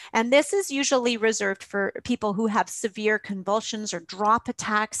brain. And this is usually reserved for people who have severe convulsions or drop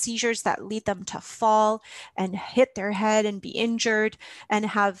attack seizures that lead them to fall and hit their head and be injured and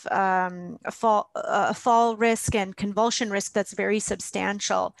have a fall risk and convulsion risk that's very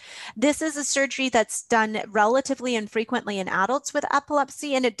substantial. This is a surgery that's done relatively infrequently in adults with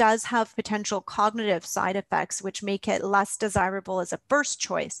epilepsy, and it does have potential cognitive side effects, which make it less desirable as a first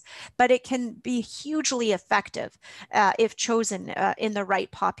choice, but it can be hugely effective if chosen in the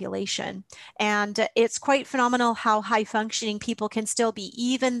right population. And it's quite phenomenal how high functioning people can still be,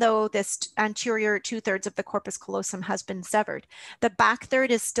 even though this anterior 2/3 of the corpus callosum has been severed. The back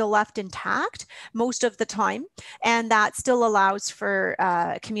third is still left intact most of the time, and that still allows for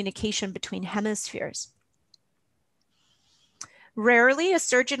communication between hemispheres. Rarely, a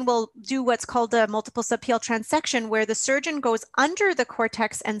surgeon will do what's called a multiple subpial transection, where the surgeon goes under the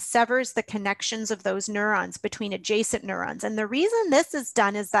cortex and severs the connections of those neurons between adjacent neurons. And the reason this is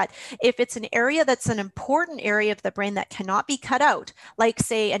done is that if it's an area that's an important area of the brain that cannot be cut out, like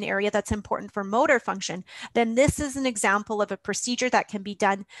say an area that's important for motor function, then this is an example of a procedure that can be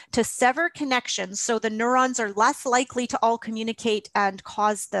done to sever connections so the neurons are less likely to all communicate and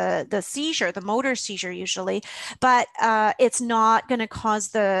cause the seizure, the motor seizure usually, but it's not going to cause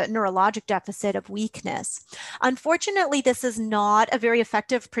the neurologic deficit of weakness. Unfortunately, this is not a very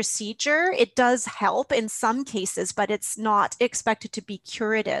effective procedure. It does help in some cases, but it's not expected to be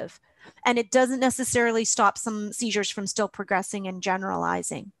curative. And it doesn't necessarily stop some seizures from still progressing and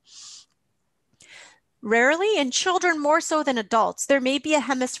generalizing. Rarely, in children more so than adults, there may be a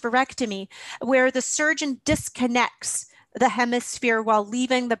hemispherectomy where the surgeon disconnects the hemisphere while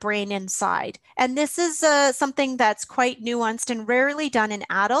leaving the brain inside. And this is something that's quite nuanced and rarely done in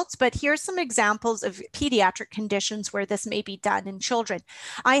adults, but here's some examples of pediatric conditions where this may be done in children.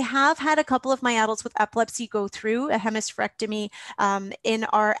 I have had a couple of my adults with epilepsy go through a hemispherectomy in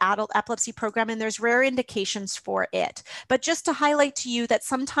our adult epilepsy program, and there's rare indications for it. But just to highlight to you that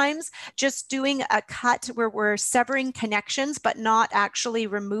sometimes just doing a cut where we're severing connections but not actually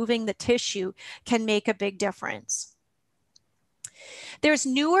removing the tissue can make a big difference. There's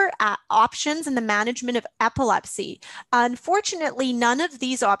newer options in the management of epilepsy. Unfortunately, none of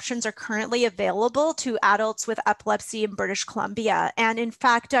these options are currently available to adults with epilepsy in British Columbia. And in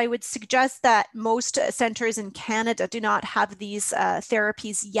fact, I would suggest that most centers in Canada do not have these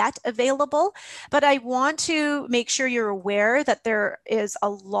therapies yet available. But I want to make sure you're aware that there is a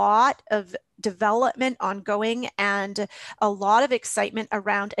lot of development ongoing and a lot of excitement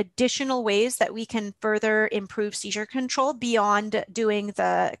around additional ways that we can further improve seizure control beyond doing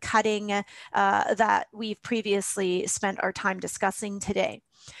the cutting that we've previously spent our time discussing today.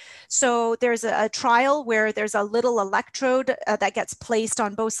 So there's a trial where there's a little electrode that gets placed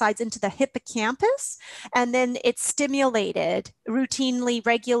on both sides into the hippocampus, and then it's stimulated routinely,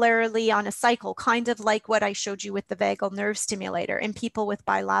 regularly on a cycle, kind of like what I showed you with the vagal nerve stimulator in people with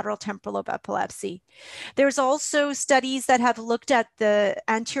bilateral temporal lobe epilepsy. There's also studies that have looked at the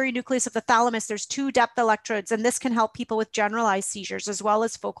anterior nucleus of the thalamus. There's 2 depth electrodes, and this can help people with generalized seizures as well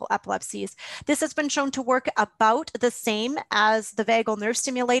as focal epilepsies. This has been shown to work about the same as the vagal nerve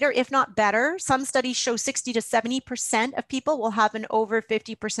stimulator, if not better. Some studies show 60 to 70% of people will have an over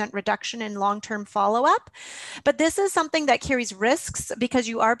 50% reduction in long-term follow-up. But this is something that carries risks because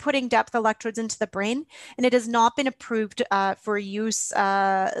you are putting depth electrodes into the brain, and it has not been approved for use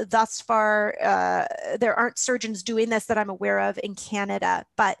thus far. There aren't surgeons doing this that I'm aware of in Canada,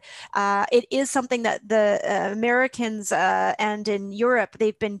 but it is something that the Americans and in Europe,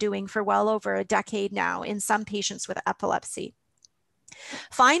 they've been doing for well over a decade now in some patients with epilepsy.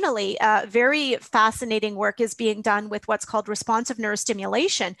 Finally, very fascinating work is being done with what's called responsive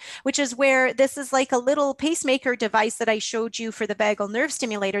neurostimulation, which is where this is like a little pacemaker device that I showed you for the vagal nerve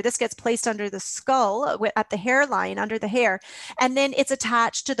stimulator. This gets placed under the skull at the hairline, under the hair, and then it's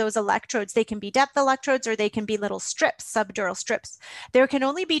attached to those electrodes. They can be depth electrodes or they can be little strips, subdural strips. There can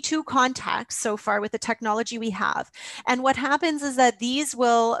only be 2 contacts so far with the technology we have. And what happens is that these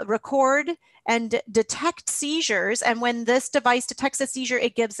will record and detect seizures. And when this device detects a seizure,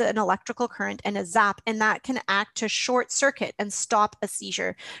 it gives an electrical current and a zap, and that can act to short circuit and stop a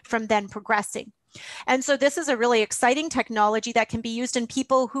seizure from then progressing. And so this is a really exciting technology that can be used in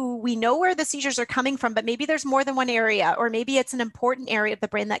people who we know where the seizures are coming from, but maybe there's more than one area, or maybe it's an important area of the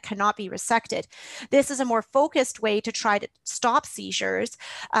brain that cannot be resected. This is a more focused way to try to stop seizures.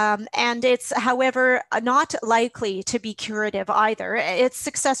 And it's, however, not likely to be curative either. Its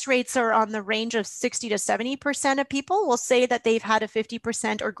success rates are on the range of 60 to 70% of people will say that they've had a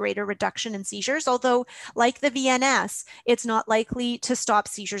 50% or greater reduction in seizures, although like the VNS, it's not likely to stop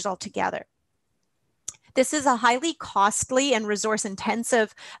seizures altogether. This is a highly costly and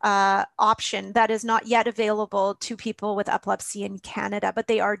resource-intensive option that is not yet available to people with epilepsy in Canada, but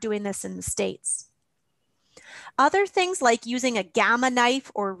they are doing this in the States. Other things like using a gamma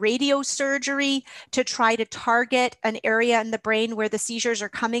knife or radiosurgery to try to target an area in the brain where the seizures are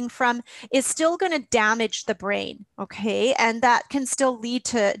coming from is still going to damage the brain, okay? And that can still lead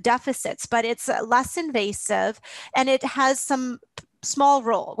to deficits, but it's less invasive and it has some small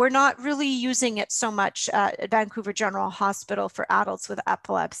role. We're not really using it so much at Vancouver General Hospital for adults with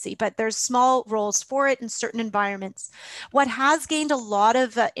epilepsy, but there's small roles for it in certain environments. What has gained a lot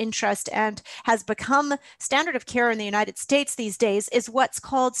of interest and has become standard of care in the United States these days is what's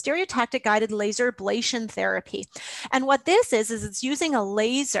called stereotactic guided laser ablation therapy. And what this is it's using a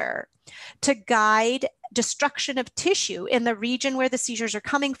laser to guide destruction of tissue in the region where the seizures are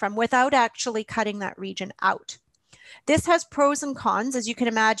coming from without actually cutting that region out. This has pros and cons. As you can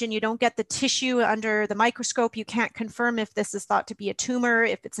imagine, you don't get the tissue under the microscope. You can't confirm if this is thought to be a tumor,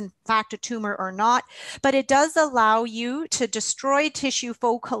 if it's in fact a tumor or not, but it does allow you to destroy tissue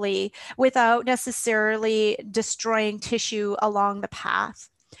focally without necessarily destroying tissue along the path.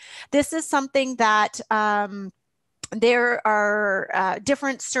 This is something that there are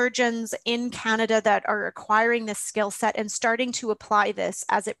different surgeons in Canada that are acquiring this skill set and starting to apply this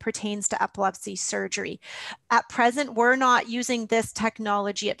as it pertains to epilepsy surgery. At present, we're not using this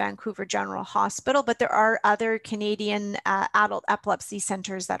technology at Vancouver General Hospital, but there are other Canadian adult epilepsy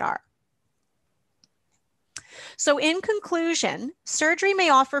centers that are. So in conclusion, surgery may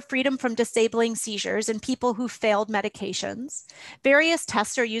offer freedom from disabling seizures in people who failed medications. Various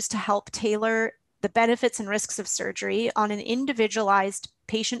tests are used to help tailor the benefits and risks of surgery on an individualized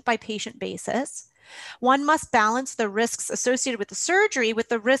patient-by-patient basis. One must balance the risks associated with the surgery with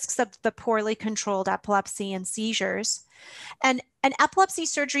the risks of the poorly controlled epilepsy and seizures. And epilepsy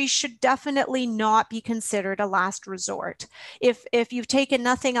surgery should definitely not be considered a last resort. If you've taken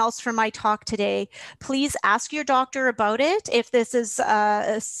nothing else from my talk today, please ask your doctor about it. If this is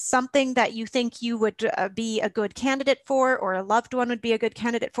something that you think you would be a good candidate for, or a loved one would be a good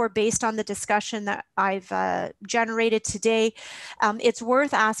candidate for based on the discussion that I've generated today, it's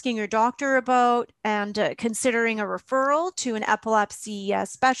worth asking your doctor about and considering a referral to an epilepsy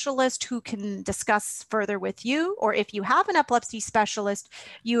specialist who can discuss further with you. Or if you have an epilepsy specialist,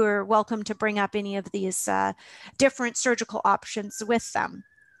 you are welcome to bring up any of these different surgical options with them.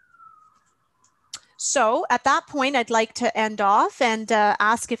 So at that point, I'd like to end off and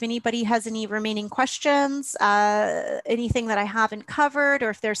ask if anybody has any remaining questions, anything that I haven't covered, or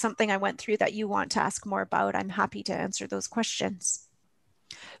if there's something I went through that you want to ask more about. I'm happy to answer those questions.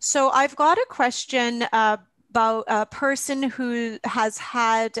 So I've got a question about a person who has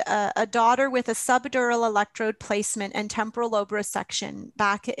had a daughter with a subdural electrode placement and temporal lobe resection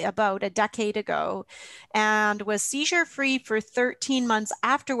back about a decade ago, and was seizure-free for 13 months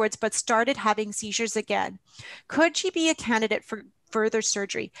afterwards, but started having seizures again. Could she be a candidate for further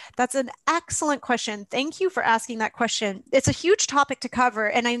surgery? That's an excellent question. Thank you for asking that question. It's a huge topic to cover,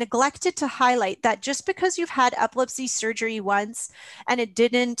 and I neglected to highlight that just because you've had epilepsy surgery once and it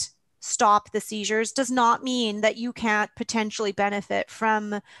didn't stop the seizures does not mean that you can't potentially benefit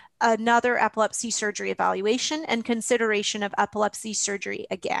from another epilepsy surgery evaluation and consideration of epilepsy surgery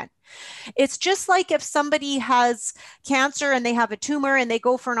again. It's just like if somebody has cancer and they have a tumor and they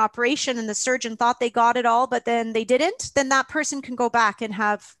go for an operation and the surgeon thought they got it all, but then they didn't, then that person can go back and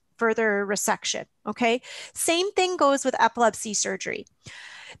have further resection, okay? Same thing goes with epilepsy surgery.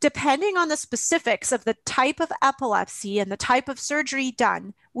 Depending on the specifics of the type of epilepsy and the type of surgery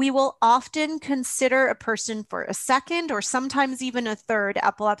done, we will often consider a person for a second or sometimes even a third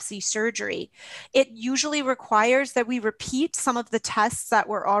epilepsy surgery. It usually requires that we repeat some of the tests that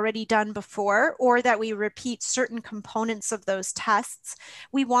were already done before, or that we repeat certain components of those tests.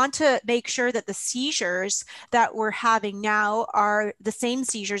 We want to make sure that the seizures that we're having now are the same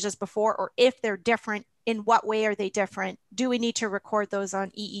seizures as before, or if they're different, in what way are they different? Do we need to record those on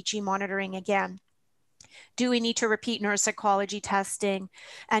EEG monitoring again? Do we need to repeat neuropsychology testing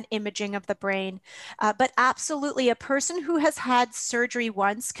and imaging of the brain? But absolutely, a person who has had surgery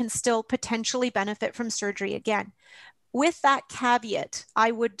once can still potentially benefit from surgery again. With that caveat,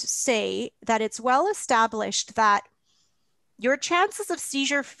 I would say that it's well established that your chances of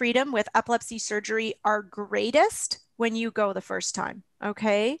seizure freedom with epilepsy surgery are greatest when you go the first time,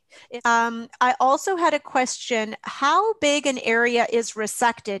 okay? I also had a question, how big an area is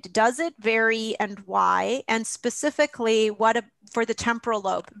resected? Does it vary and why? And specifically, for the temporal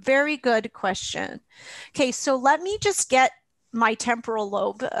lobe? Very good question. Okay, so let me just get my temporal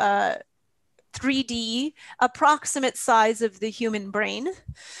lobe 3D, approximate size of the human brain,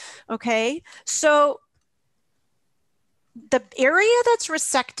 okay? So the area that's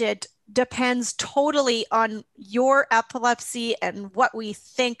resected depends totally on your epilepsy and what we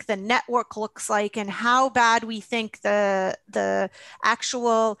think the network looks like and how bad we think the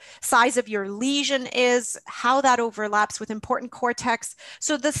actual size of your lesion is, how that overlaps with important cortex.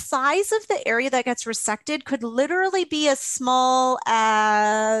 So the size of the area that gets resected could literally be as small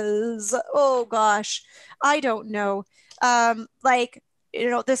as, oh gosh, I don't know, like, you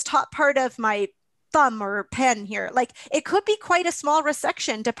know, this top part of my thumb or pen here. Like, it could be quite a small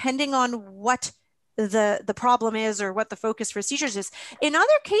resection depending on what the problem is or what the focus for seizures is. In other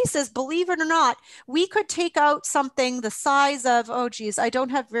cases, believe it or not, we could take out something the size of, oh geez, I don't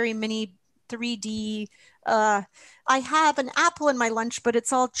have very many 3D. I have an apple in my lunch, but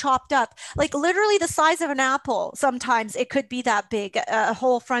it's all chopped up. Like literally the size of an apple. Sometimes it could be that big. A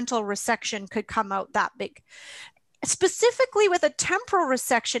whole frontal resection could come out that big. Specifically with a temporal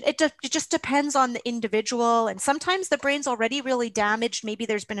resection, it just depends on the individual. And sometimes the brain's already really damaged. Maybe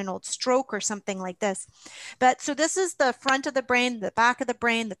there's been an old stroke or something like this. But so this is the front of the brain, the back of the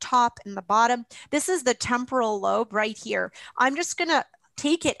brain, the top and the bottom. This is the temporal lobe right here. I'm just going to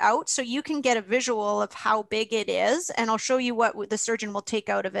take it out so you can get a visual of how big it is. And I'll show you what the surgeon will take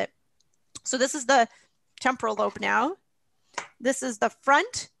out of it. So this is the temporal lobe now. This is the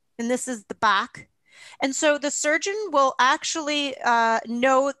front and this is the back. And so the surgeon will actually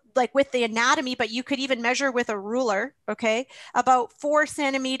know, like with the anatomy, but you could even measure with a ruler, okay, about 4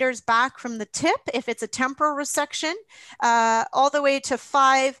 centimeters back from the tip if it's a temporal resection, all the way to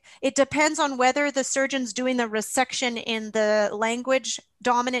 5. It depends on whether the surgeon's doing the resection in the language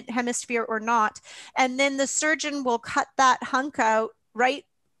dominant hemisphere or not. And then the surgeon will cut that hunk out right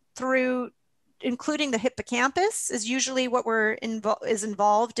through, including the hippocampus is usually what is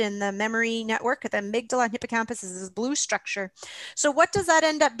involved in the memory network. The amygdala and hippocampus is this blue structure. So what does that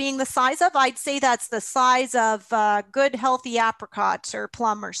end up being the size of? I'd say that's the size of good, healthy apricot or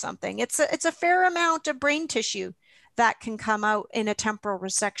plum or something. It's a fair amount of brain tissue that can come out in a temporal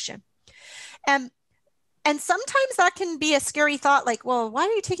resection. And sometimes that can be a scary thought, like, well, why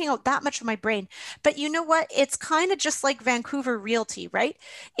are you taking out that much of my brain? But you know what? It's kind of just like Vancouver Realty, right?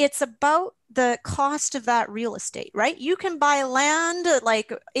 It's about the cost of that real estate, right? You can buy land,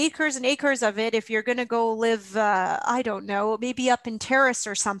 like acres and acres of it, if you're going to go live, I don't know, maybe up in Terrace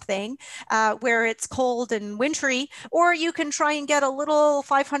or something, where it's cold and wintry, or you can try and get a little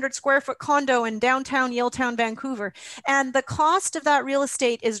 500 square foot condo in downtown Yaletown, Vancouver. And the cost of that real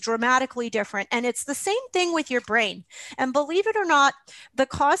estate is dramatically different. And it's the same thing with your brain. And believe it or not, the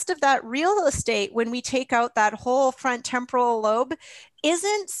cost of that real estate, when we take out that whole front temporal lobe,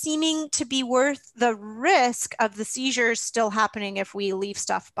 isn't seeming to be worth the risk of the seizures still happening if we leave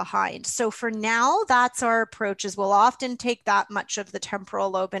stuff behind. So for now, that's our approach, is we'll often take that much of the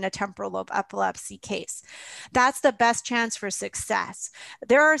temporal lobe in a temporal lobe epilepsy case. That's the best chance for success.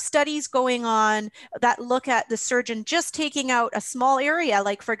 There are studies going on that look at the surgeon just taking out a small area,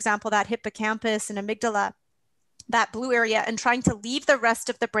 like for example, that hippocampus and amygdala, that blue area, and trying to leave the rest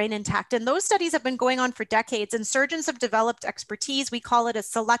of the brain intact. And those studies have been going on for decades, and surgeons have developed expertise. We call it a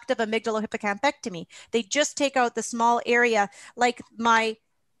selective amygdalohippocampectomy. They just take out the small area, like my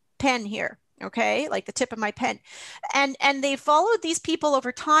pen here, okay, like the tip of my pen. And they followed these people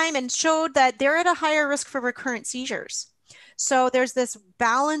over time and showed that they're at a higher risk for recurrent seizures. So there's this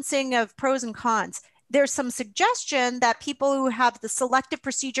balancing of pros and cons. there's some suggestion that people who have the selective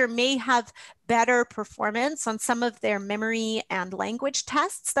procedure may have better performance on some of their memory and language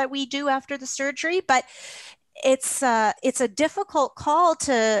tests that we do after the surgery, but it's a difficult call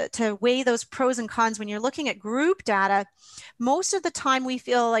to weigh those pros and cons when you're looking at group data. Most of the time, we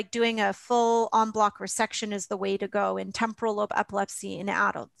feel like doing a full en bloc resection is the way to go in temporal lobe epilepsy in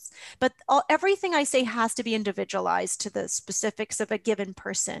adults. But everything I say has to be individualized to the specifics of a given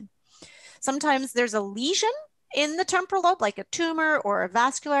person. Sometimes there's a lesion in the temporal lobe, like a tumor or a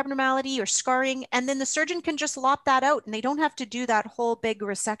vascular abnormality or scarring, and then the surgeon can just lop that out and they don't have to do that whole big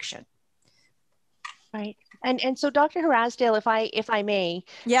resection. Right. And so Dr. Hrazdil, if I may,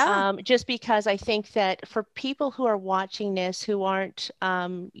 Yeah. Just because I think that for people who are watching this who aren't,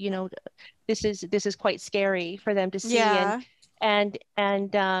 this is quite scary for them to see, Yeah. and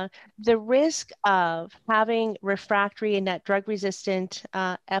the risk of having refractory and that drug-resistant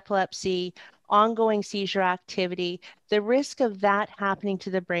epilepsy, ongoing seizure activity, the risk of that happening to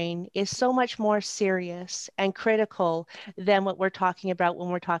the brain is so much more serious and critical than what we're talking about when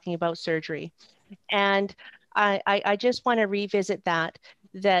we're talking about surgery. And I just want to revisit that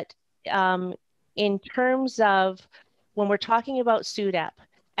in terms of when we're talking about SUDEP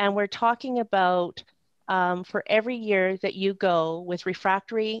and we're talking about for every year that you go with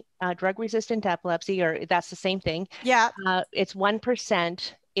refractory drug-resistant epilepsy, or that's the same thing, Yeah. it's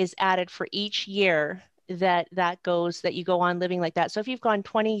 1% is added for each year that you go on living like that. So if you've gone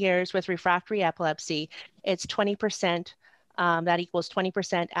 20 years with refractory epilepsy, it's 20%. That equals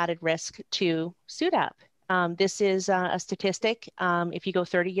 20% added risk to SUDEP. This is a statistic. If you go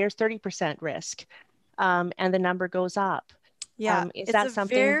 30 years, 30% risk, and the number goes up. Yeah, Is it's that a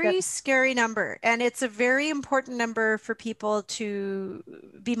something that? very scary number, and it's a very important number for people to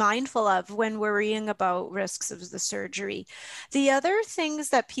be mindful of when worrying about risks of the surgery. The other things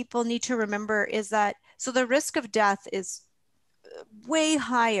that people need to remember is that, so the risk of death is way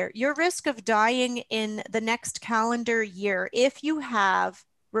higher. Your risk of dying in the next calendar year, if you have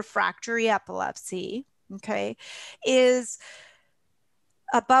refractory epilepsy, okay, is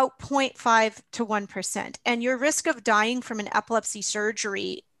about 0.5 to 1%. And your risk of dying from an epilepsy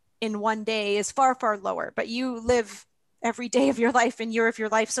surgery in one day is far, far lower, but you live every day of your life and year of your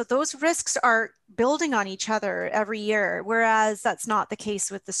life. So those risks are building on each other every year, whereas that's not the case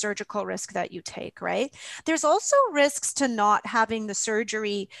with the surgical risk that you take, right? There's also risks to not having the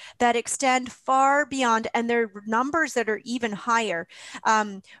surgery that extend far beyond, and there are numbers that are even higher.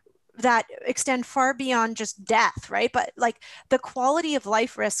 That extend far beyond just death, right? But like the quality of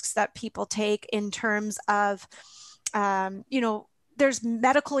life risks that people take in terms of, there's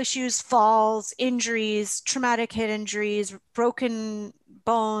medical issues, falls, injuries, traumatic head injuries, broken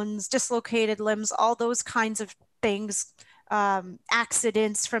bones, dislocated limbs, all those kinds of things,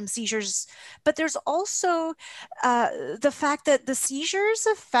 accidents from seizures. But there's also the fact that the seizures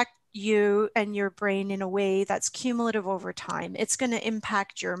affect you and your brain in a way that's cumulative over time. It's going to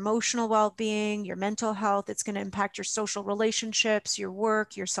impact your emotional well-being, your mental health. It's going to impact your social relationships, your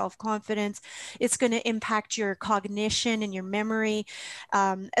work, your self-confidence. It's going to impact your cognition and your memory.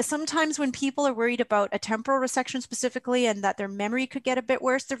 Sometimes when people are worried about a temporal resection specifically and that their memory could get a bit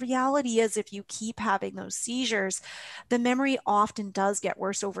worse, the reality is if you keep having those seizures, the memory often does get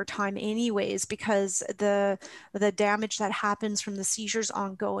worse over time anyways, because the damage that happens from the seizures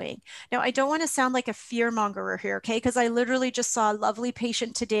ongoing. Now, I don't want to sound like a fear mongerer here, okay? Because I literally just saw a lovely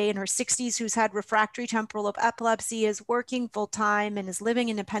patient today in her 60s who's had refractory temporal lobe epilepsy, is working full time and is living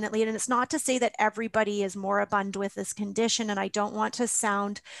independently. And it's not to say that everybody is moribund with this condition, and I don't want to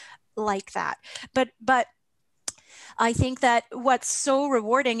sound like that. But I think that what's so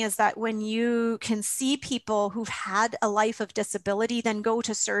rewarding is that when you can see people who've had a life of disability then go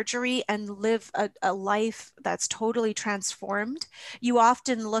to surgery and live a life that's totally transformed, you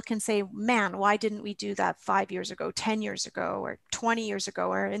often look and say, man, why didn't we do that 5 years ago, 10 years ago, or 20 years ago,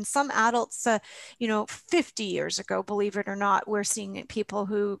 or in some adults, 50 years ago, believe it or not, we're seeing people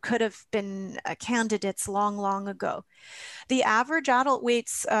who could have been candidates long, long ago. The average adult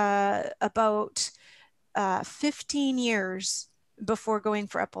waits about 15 years before going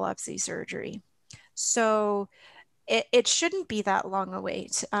for epilepsy surgery. So it shouldn't be that long a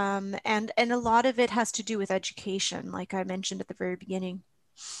wait. And a lot of it has to do with education, like I mentioned at the very beginning.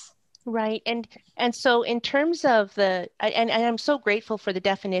 Right. And so in terms of and I'm so grateful for the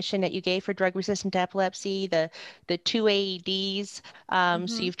definition that you gave for drug-resistant epilepsy, the two AEDs. So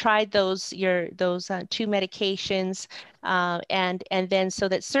Mm-hmm. you've tried those two medications, and then so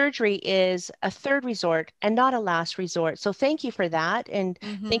that surgery is a third resort and not a last resort. So thank you for that, and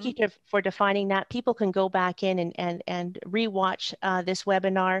thank Mm-hmm. you for defining that. People can go back in and rewatch this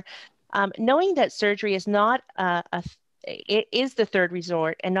webinar. Knowing that surgery is not it is the third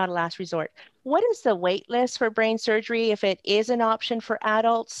resort and not a last resort. What is the wait list for brain surgery if it is an option for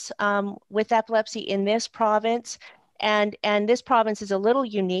adults with epilepsy in this province? And this province is a little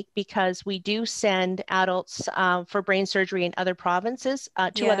unique because we do send adults for brain surgery in other provinces,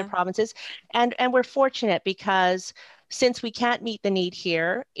 to other Yeah. provinces. And we're fortunate because since we can't meet the need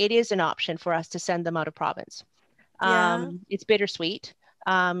here, it is an option for us to send them out of province. Yeah. It's bittersweet.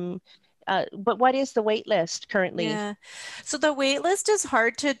 Um, but what is the wait list currently? Yeah. So the wait list is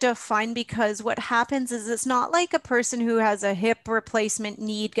hard to define because what happens is it's not like a person who has a hip replacement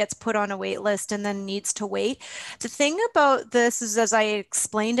need gets put on a wait list and then needs to wait. The thing about this is, as I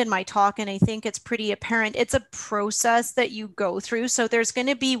explained in my talk, and I think it's pretty apparent, it's a process that you go through. So there's going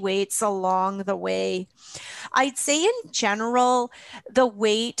to be waits along the way. I'd say in general, the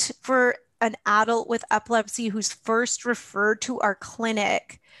wait for an adult with epilepsy who's first referred to our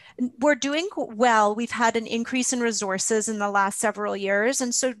clinic, we're doing well. We've had an increase in resources in the last several years.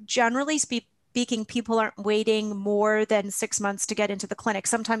 And so generally speaking, people aren't waiting more than 6 months to get into the clinic,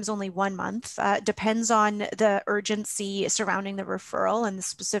 sometimes only 1 month. Depends on the urgency surrounding the referral and the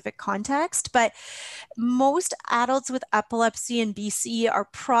specific context. But most adults with epilepsy in BC are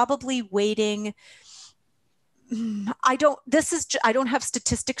probably waiting. I don't have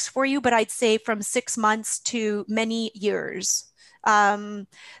statistics for you, but I'd say from 6 months to many years.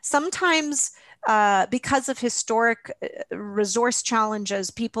 Sometimes because of historic resource challenges,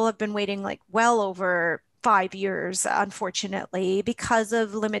 people have been waiting like well over 5 years, unfortunately, because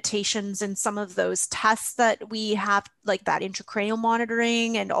of limitations in some of those tests that we have, like that intracranial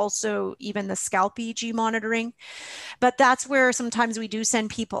monitoring and also even the scalp EEG monitoring. But that's where sometimes we do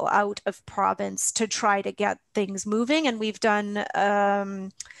send people out of province to try to get things moving. And we've done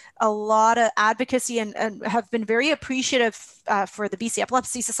a lot of advocacy and have been very appreciative for the BC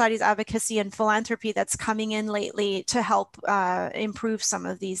Epilepsy Society's advocacy and philanthropy that's coming in lately to help improve some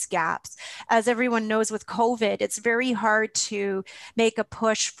of these gaps. As everyone knows, with COVID, it's very hard to make a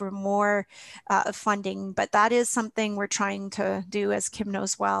push for more funding, but that is something we're trying to do, as Kim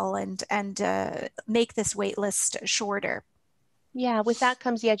knows well, and make this wait list shorter. Yeah, with that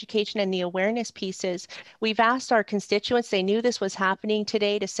comes the education and the awareness pieces. We've asked our constituents, they knew this was happening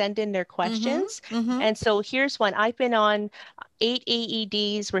today, to send in their Mm-hmm, questions. mm-hmm. And so here's one. I've been on 8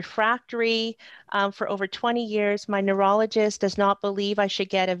 AEDs refractory for over 20 years. My neurologist does not believe I should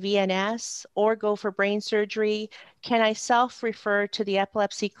get a VNS or go for brain surgery. Can I self-refer to the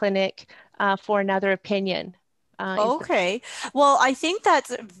epilepsy clinic for another opinion? Okay. Well, I think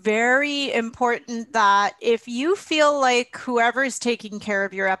that's very important that if you feel like whoever's taking care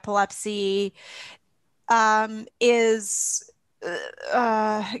of your epilepsy is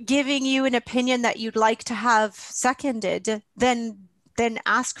giving you an opinion that you'd like to have seconded, then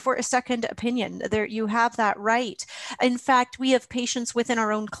ask for a second opinion. There, you have that right. In fact, we have patients within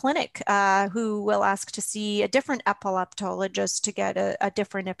our own clinic who will ask to see a different epileptologist to get a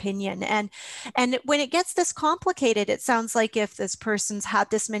different opinion. And when it gets this complicated, it sounds like if this person's had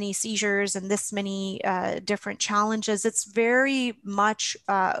this many seizures and this many different challenges, it's very much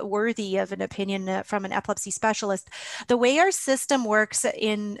worthy of an opinion from an epilepsy specialist. The way our system works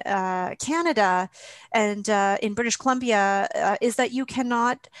in Canada and in British Columbia is that you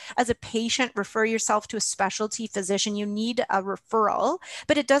cannot, as a patient, refer yourself to a specialty physician. You need a referral,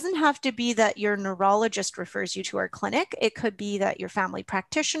 but it doesn't have to be that your neurologist refers you to our clinic. It could be that your family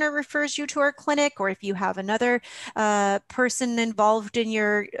practitioner refers you to our clinic, or if you have another person involved in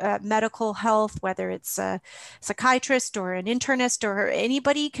your medical health, whether it's a psychiatrist or an internist, or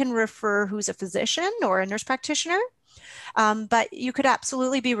anybody can refer who's a physician or a nurse practitioner. But you could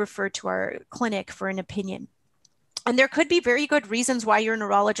absolutely be referred to our clinic for an opinion. And there could be very good reasons why your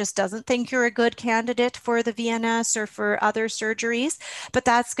neurologist doesn't think you're a good candidate for the VNS or for other surgeries, but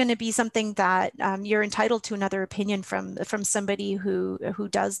that's going to be something that you're entitled to another opinion from somebody who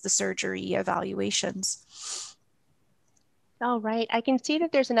does the surgery evaluations. All right. I can see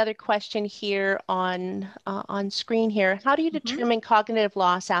that there's another question here on screen here. How do you Mhm. determine cognitive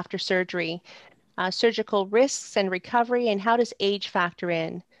loss after surgery? Surgical risks and recovery, and how does age factor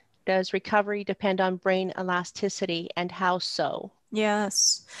in? Does recovery depend on brain elasticity, and how so?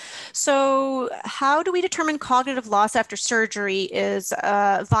 Yes. So, how do we determine cognitive loss after surgery is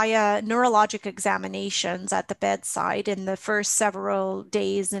via neurologic examinations at the bedside in the first several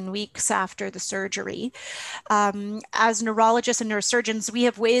days and weeks after the surgery. As neurologists and neurosurgeons, we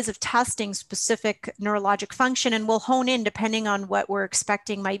have ways of testing specific neurologic function, and we'll hone in depending on what we're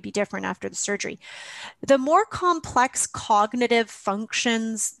expecting might be different after the surgery. The more complex cognitive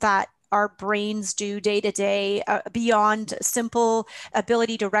functions that our brains do day to day, beyond simple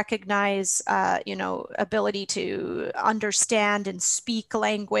ability to recognize, ability to understand and speak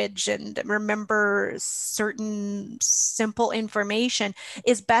language and remember certain simple information,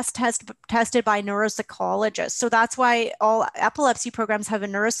 is best tested by neuropsychologists. So that's why all epilepsy programs have a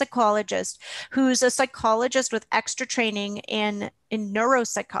neuropsychologist who's a psychologist with extra training in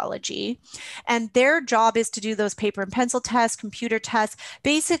neuropsychology. And their job is to do those paper and pencil tests, computer tests,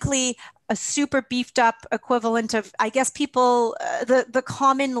 basically a super beefed up equivalent of, I guess people, the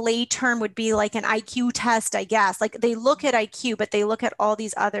common lay term would be like an IQ test, I guess. Like they look at IQ, but they look at all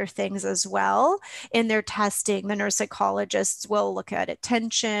these other things as well in their testing. The neuropsychologists will look at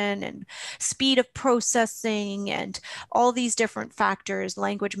attention and speed of processing and all these different factors,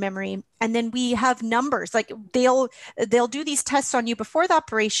 language memory. And then we have numbers, like they'll do these tests on you before the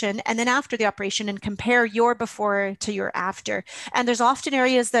operation and then after the operation and compare your before to your after. And there's often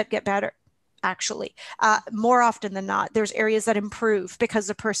areas that get better. Actually, more often than not, there's areas that improve because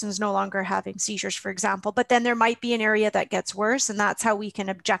the person's no longer having seizures, for example, but then there might be an area that gets worse, and that's how we can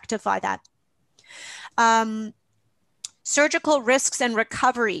objectify that. Surgical risks and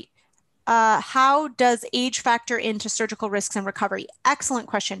recovery. How does age factor into surgical risks and recovery? Excellent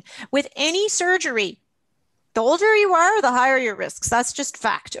question. With any surgery, the older you are, the higher your risks. That's just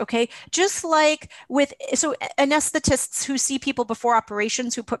fact, okay? Just like so anesthetists who see people before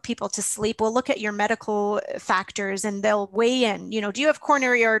operations, who put people to sleep, will look at your medical factors and they'll weigh in. Do you have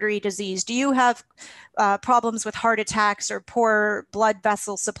coronary artery disease? Do you have problems with heart attacks or poor blood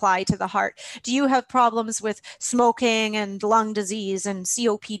vessel supply to the heart? Do you have problems with smoking and lung disease and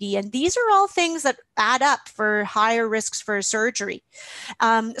COPD? And these are all things that add up for higher risks for surgery.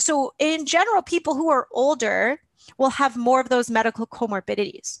 So in general, people who are older will have more of those medical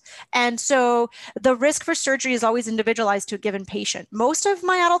comorbidities. And so the risk for surgery is always individualized to a given patient. Most of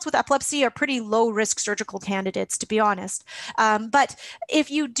my adults with epilepsy are pretty low risk surgical candidates, to be honest. But if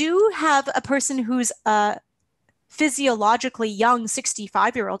you do have a person who's a physiologically young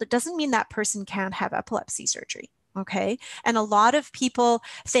 65-year-old, it doesn't mean that person can't have epilepsy surgery. Okay. And a lot of people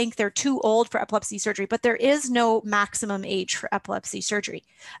think they're too old for epilepsy surgery, but there is no maximum age for epilepsy surgery.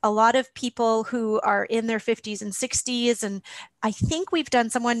 A lot of people who are in their 50s and 60s, and I think we've done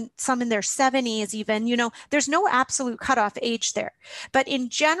some in their 70s even, there's no absolute cutoff age there. But in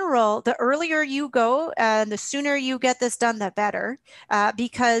general, the earlier you go and the sooner you get this done, the better,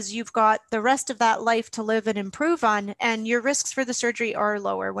 because you've got the rest of that life to live and improve on, and your risks for the surgery are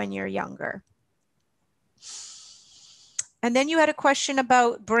lower when you're younger. And then you had a question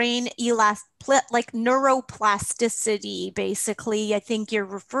about brain like neuroplasticity, basically. I think you're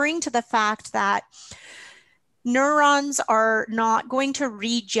referring to the fact that neurons are not going to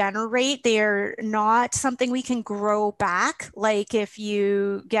regenerate. They're not something we can grow back. Like if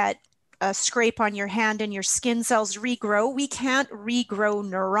you get a scrape on your hand and your skin cells regrow, we can't regrow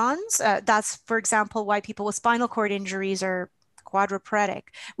neurons. That's, for example, why people with spinal cord injuries are quadriplegic.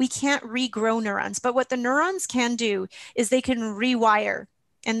 We can't regrow neurons, but what the neurons can do is they can rewire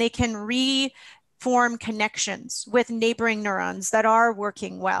and they can reform connections with neighboring neurons that are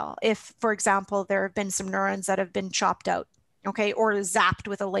working well. If, for example, there have been some neurons that have been chopped out, okay, or zapped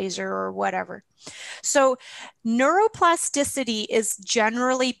with a laser or whatever. So neuroplasticity is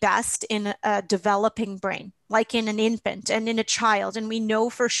generally best in a developing brain, like in an infant and in a child. And we know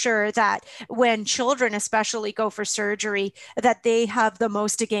for sure that when children especially go for surgery, that they have the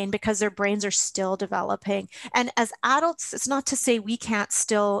most to gain because their brains are still developing. And as adults, it's not to say we can't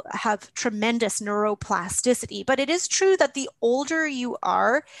still have tremendous neuroplasticity, but it is true that the older you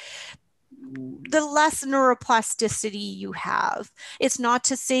are, the less neuroplasticity you have. It's not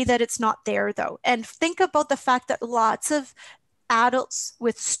to say that it's not there, though. And think about the fact that lots of adults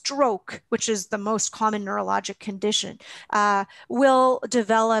with stroke, which is the most common neurologic condition, will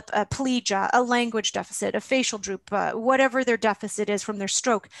develop a plegia, a language deficit, a facial droop, whatever their deficit is from their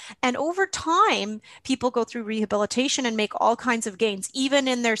stroke. And over time, people go through rehabilitation and make all kinds of gains, even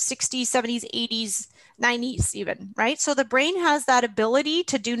in their 60s, 70s, 80s, 90s even, right? So the brain has that ability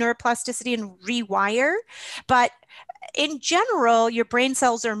to do neuroplasticity and rewire, but in general, your brain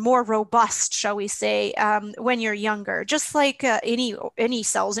cells are more robust, shall we say, when you're younger, just like any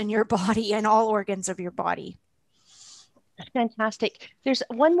cells in your body and all organs of your body. Fantastic. There's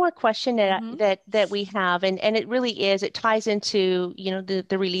one more question that we have, and it really is, it ties into,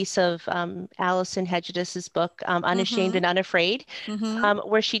 the release of Alison Hedges's book, Unashamed and Unafraid,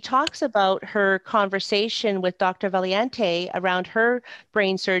 where she talks about her conversation with Dr. Valiente around her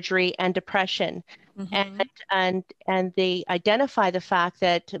brain surgery and depression. And they identify the fact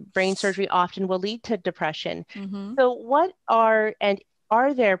that brain surgery often will lead to depression. So what are, and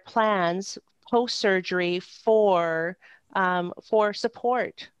are there plans post-surgery for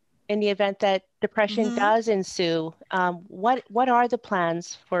support in the event that depression does ensue? What are the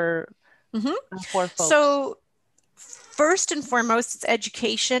plans for folks? So first and foremost, it's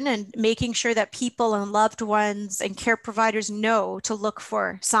education and making sure that people and loved ones and care providers know to look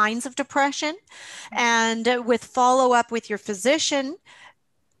for signs of depression. And with follow up with your physician,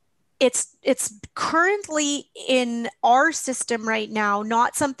 it's currently in our system right now,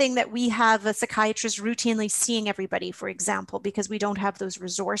 not something that we have a psychiatrist routinely seeing everybody, for example, because we don't have those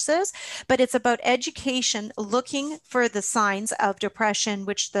resources. But it's about education, looking for the signs of depression,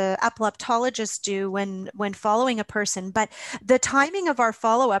 which the epileptologists do when following a person. But the timing of our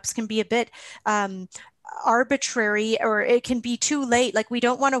follow-ups can be a bit arbitrary, or it can be too late. Like, we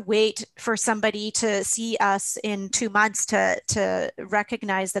don't want to wait for somebody to see us in 2 months to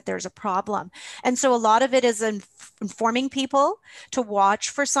recognize that there's a problem. And so a lot of it is informing people to watch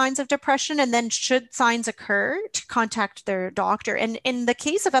for signs of depression, and then should signs occur, to contact their doctor. And in the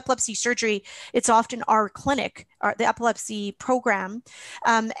case of epilepsy surgery, it's often our clinic, the epilepsy program.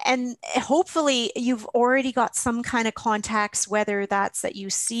 And hopefully you've already got some kind of contacts, whether that's that you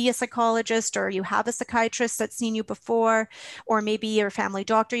see a psychologist or you have a psychiatrist that's seen you before, or maybe your family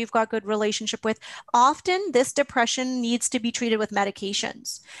doctor you've got a good relationship with. Often this depression needs to be treated with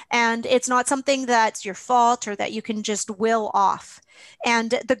medications, and it's not something that's your fault or that you can just will off.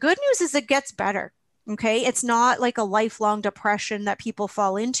 And the good news is it gets better. Okay, it's not like a lifelong depression that people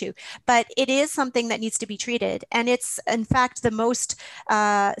fall into, but it is something that needs to be treated. And it's, in fact, the most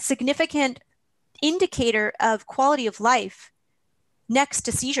significant indicator of quality of life next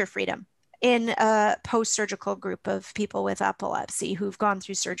to seizure freedom in a post-surgical group of people with epilepsy who've gone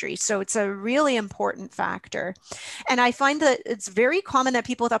through surgery. So it's a really important factor. And I find that it's very common that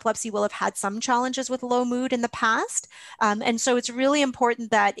people with epilepsy will have had some challenges with low mood in the past. And so it's really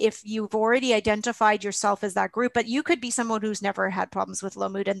important that if you've already identified yourself as that group, but you could be someone who's never had problems with low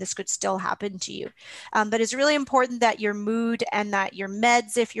mood and this could still happen to you. But it's really important that your mood and that your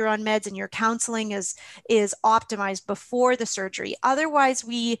meds, if you're on meds, and your counseling is optimized before the surgery. Otherwise,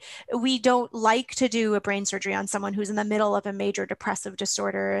 we don't like to do a brain surgery on someone who's in the middle of a major depressive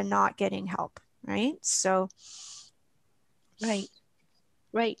disorder and not getting help, right? So,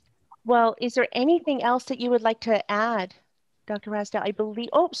 right. Well, is there anything else that you would like to add, Dr. Hrazdil? I believe,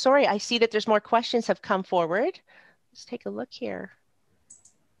 oh, sorry, I see that there's more questions have come forward. Let's take a look here.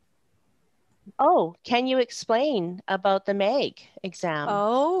 Oh, can you explain about the MAG exam?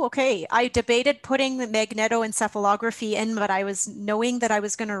 Oh, okay. I debated putting the magnetoencephalography in, but I was knowing that I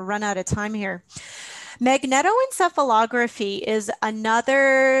was going to run out of time here. Magnetoencephalography is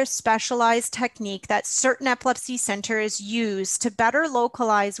another specialized technique that certain epilepsy centers use to better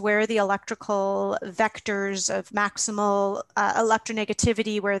localize where the electrical vectors of maximal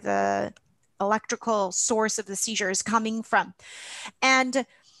electronegativity, where the electrical source of the seizure is coming from. And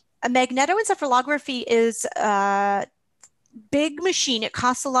a magnetoencephalography is a big machine. It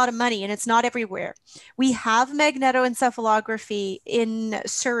costs a lot of money and it's not everywhere. We have magnetoencephalography in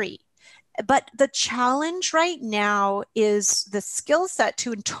Surrey, but the challenge right now is the skill set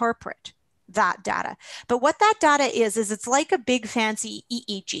to interpret that data. But what that data is it's like a big fancy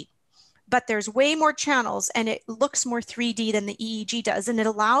EEG, but there's way more channels and it looks more 3D than the EEG does. And it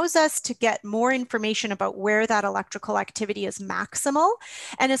allows us to get more information about where that electrical activity is maximal.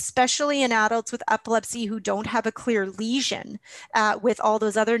 And especially in adults with epilepsy who don't have a clear lesion, with all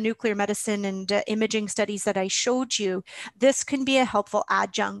those other nuclear medicine and imaging studies that I showed you, this can be a helpful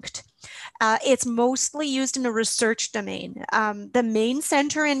adjunct. It's mostly used in a research domain. The main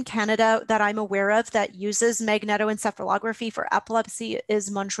center in Canada that I'm aware of that uses magnetoencephalography for epilepsy is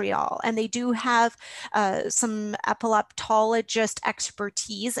Montreal, and they do have some epileptologist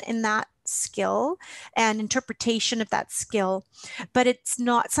expertise in that skill and interpretation of that skill, but it's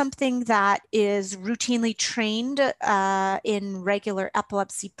not something that is routinely trained in regular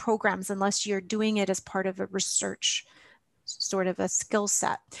epilepsy programs unless you're doing it as part of a research sort of a skill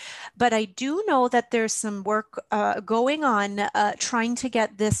set. But I do know that there's some work going on trying to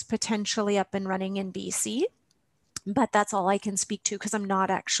get this potentially up and running in BC. But that's all I can speak to because I'm not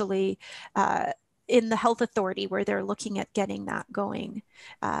actually in the health authority where they're looking at getting that going.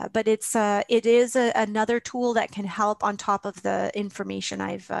 But it is another tool that can help on top of the information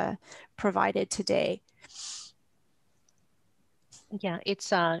I've provided today. Yeah,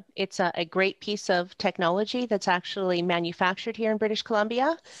 it's a great piece of technology that's actually manufactured here in British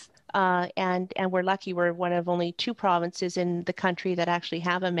Columbia. And we're lucky we're one of only 2 provinces in the country that actually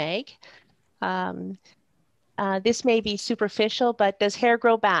have a MAG. This may be superficial, but does hair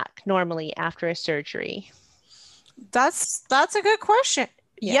grow back normally after a surgery? That's a good question.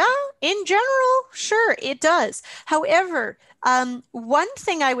 Yeah. Yeah, in general, sure, it does. However, one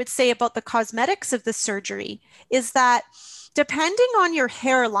thing I would say about the cosmetics of the surgery is that depending on your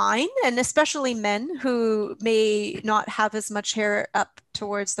hairline, and especially men who may not have as much hair up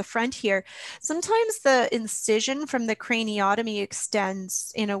towards the front here, sometimes the incision from the craniotomy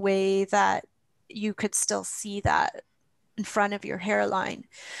extends in a way that you could still see that in front of your hairline.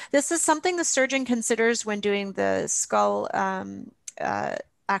 This is something the surgeon considers when doing the skull uh,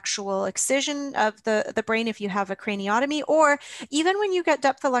 actual excision of the brain if you have a craniotomy, or even when you get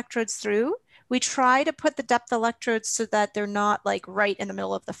depth electrodes through. We try to put the depth electrodes so that they're not like right in the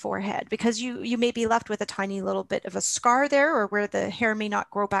middle of the forehead, because you may be left with a tiny little bit of a scar there, or where the hair may not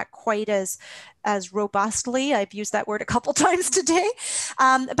grow back quite as robustly. I've used that word a couple times today.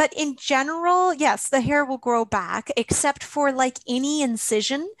 But in general, yes, the hair will grow back, except for like any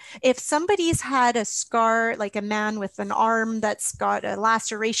incision. If somebody's had a scar, like a man with an arm that's got a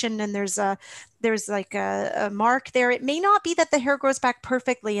laceration and there's like a mark there, it may not be that the hair grows back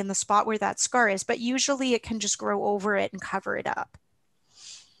perfectly in the spot where that scar is, but usually it can just grow over it and cover it up.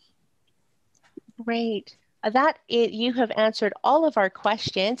 Great. You have answered all of our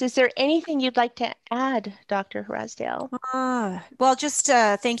questions. Is there anything you'd like to add, Dr. Hrazdil? Well, just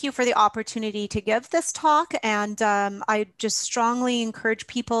thank you for the opportunity to give this talk. And I just strongly encourage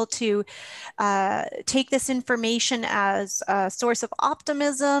people to take this information as a source of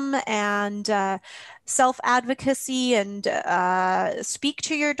optimism and self-advocacy, and speak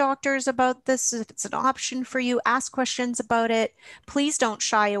to your doctors about this. If it's an option for you, ask questions about it. Please don't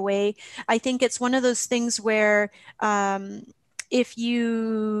shy away. I think it's one of those things where if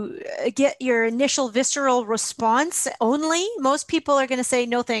you get your initial visceral response only, most people are going to say,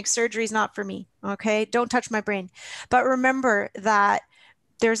 no, thanks, surgery is not for me. Okay, don't touch my brain. But remember that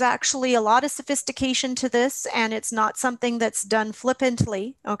there's actually a lot of sophistication to this, and it's not something that's done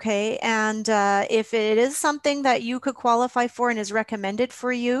flippantly. Okay, and if it is something that you could qualify for and is recommended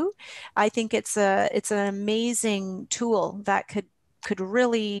for you, I think it's an amazing tool that could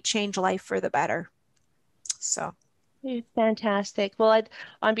really change life for the better. So. Fantastic. Well,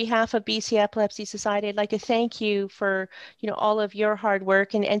 on behalf of BC Epilepsy Society, I'd like to thank you for, all of your hard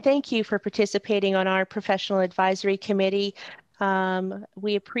work, and thank you for participating on our professional advisory committee.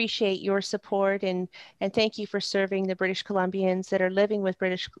 We appreciate your support, and thank you for serving the British Columbians that are living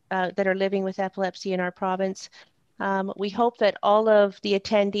with epilepsy in our province. We hope that all of the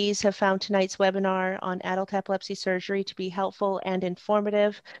attendees have found tonight's webinar on adult epilepsy surgery to be helpful and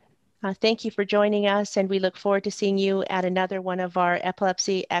informative. Thank you for joining us, and we look forward to seeing you at another one of our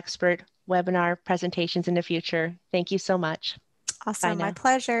epilepsy expert webinar presentations in the future. Thank you so much. Awesome. Bye My now.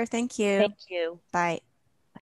 pleasure. Thank you. Thank you. Bye.